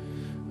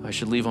I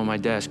should leave on my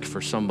desk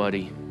for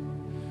somebody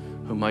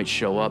who might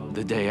show up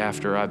the day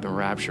after I've been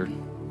raptured.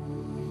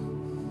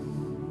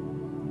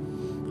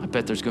 I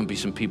bet there's going to be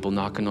some people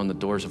knocking on the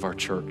doors of our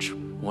church,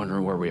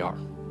 wondering where we are.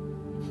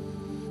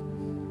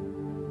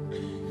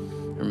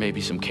 There may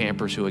be some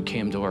campers who had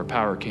came to our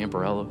Power Camp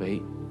or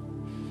Elevate,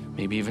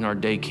 maybe even our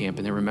day camp,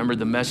 and they remembered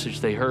the message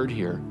they heard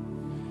here.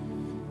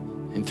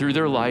 And through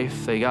their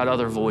life, they got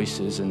other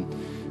voices,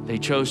 and they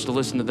chose to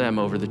listen to them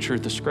over the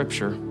truth of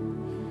Scripture.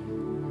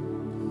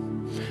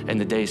 And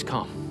the day's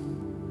come.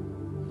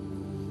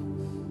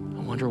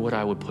 I wonder what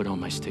I would put on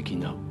my sticky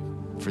note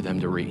for them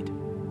to read.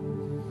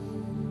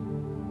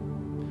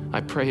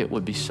 I pray it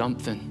would be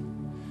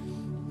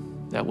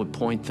something that would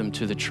point them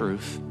to the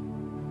truth.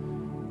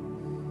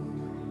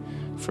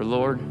 For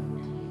Lord,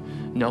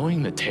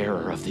 knowing the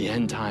terror of the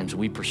end times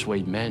we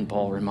persuade men,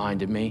 Paul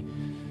reminded me,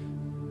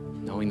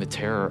 knowing the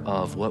terror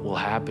of what will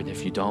happen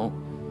if you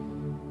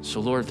don't. So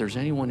Lord, if there's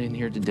anyone in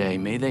here today,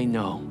 may they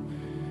know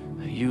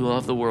that you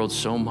love the world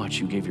so much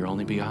you gave your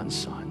only begotten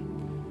Son.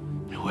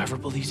 And whoever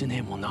believes in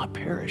him will not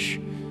perish,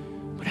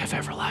 but have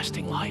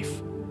everlasting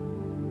life.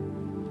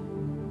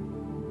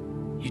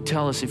 You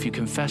tell us if you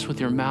confess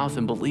with your mouth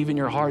and believe in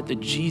your heart that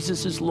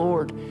Jesus is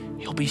Lord,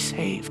 you'll be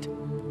saved.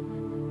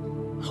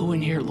 Who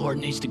in here, Lord,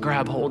 needs to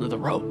grab hold of the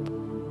rope?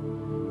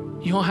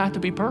 You don't have to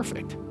be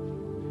perfect.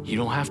 You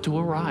don't have to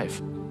arrive.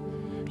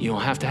 You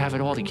don't have to have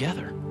it all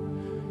together.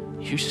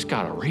 You just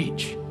got to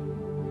reach.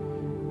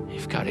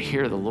 You've got to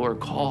hear the Lord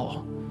call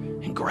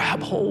and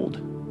grab hold.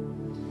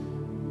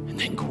 And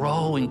then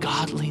grow in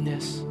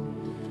godliness.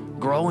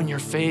 Grow in your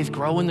faith,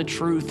 grow in the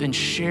truth, and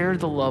share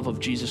the love of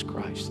Jesus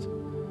Christ.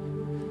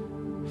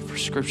 For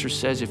Scripture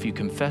says, if you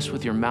confess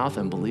with your mouth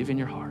and believe in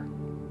your heart,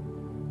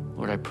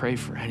 Lord, I pray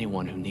for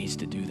anyone who needs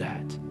to do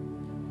that.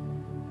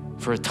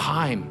 For a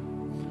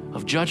time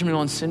of judgment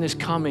on sin is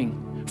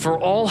coming. For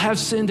all have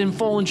sinned and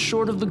fallen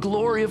short of the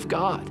glory of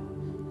God.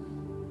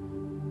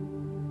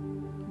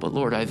 But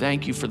Lord, I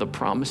thank you for the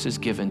promises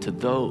given to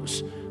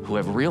those who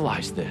have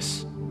realized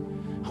this,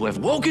 who have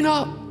woken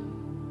up,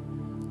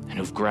 and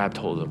who've grabbed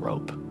hold of the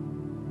rope.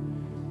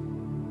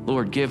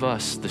 Lord, give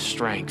us the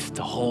strength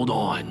to hold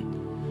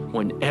on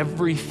when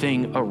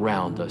everything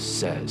around us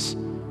says,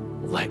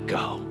 let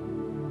go.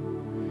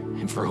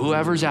 And for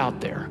whoever's out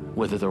there,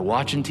 whether they're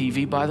watching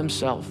TV by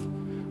themselves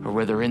or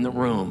whether they're in the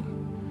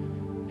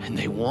room and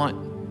they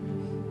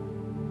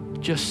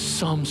want just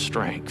some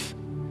strength,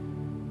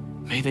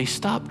 may they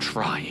stop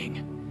trying,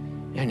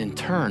 and in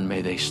turn,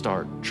 may they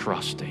start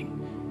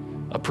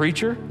trusting. A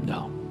preacher?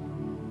 No,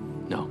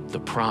 the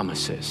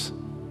promises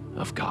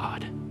of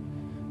God.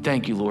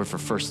 Thank you, Lord, for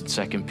 1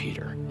 and 2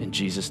 Peter. In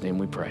Jesus' name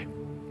we pray.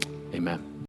 Amen.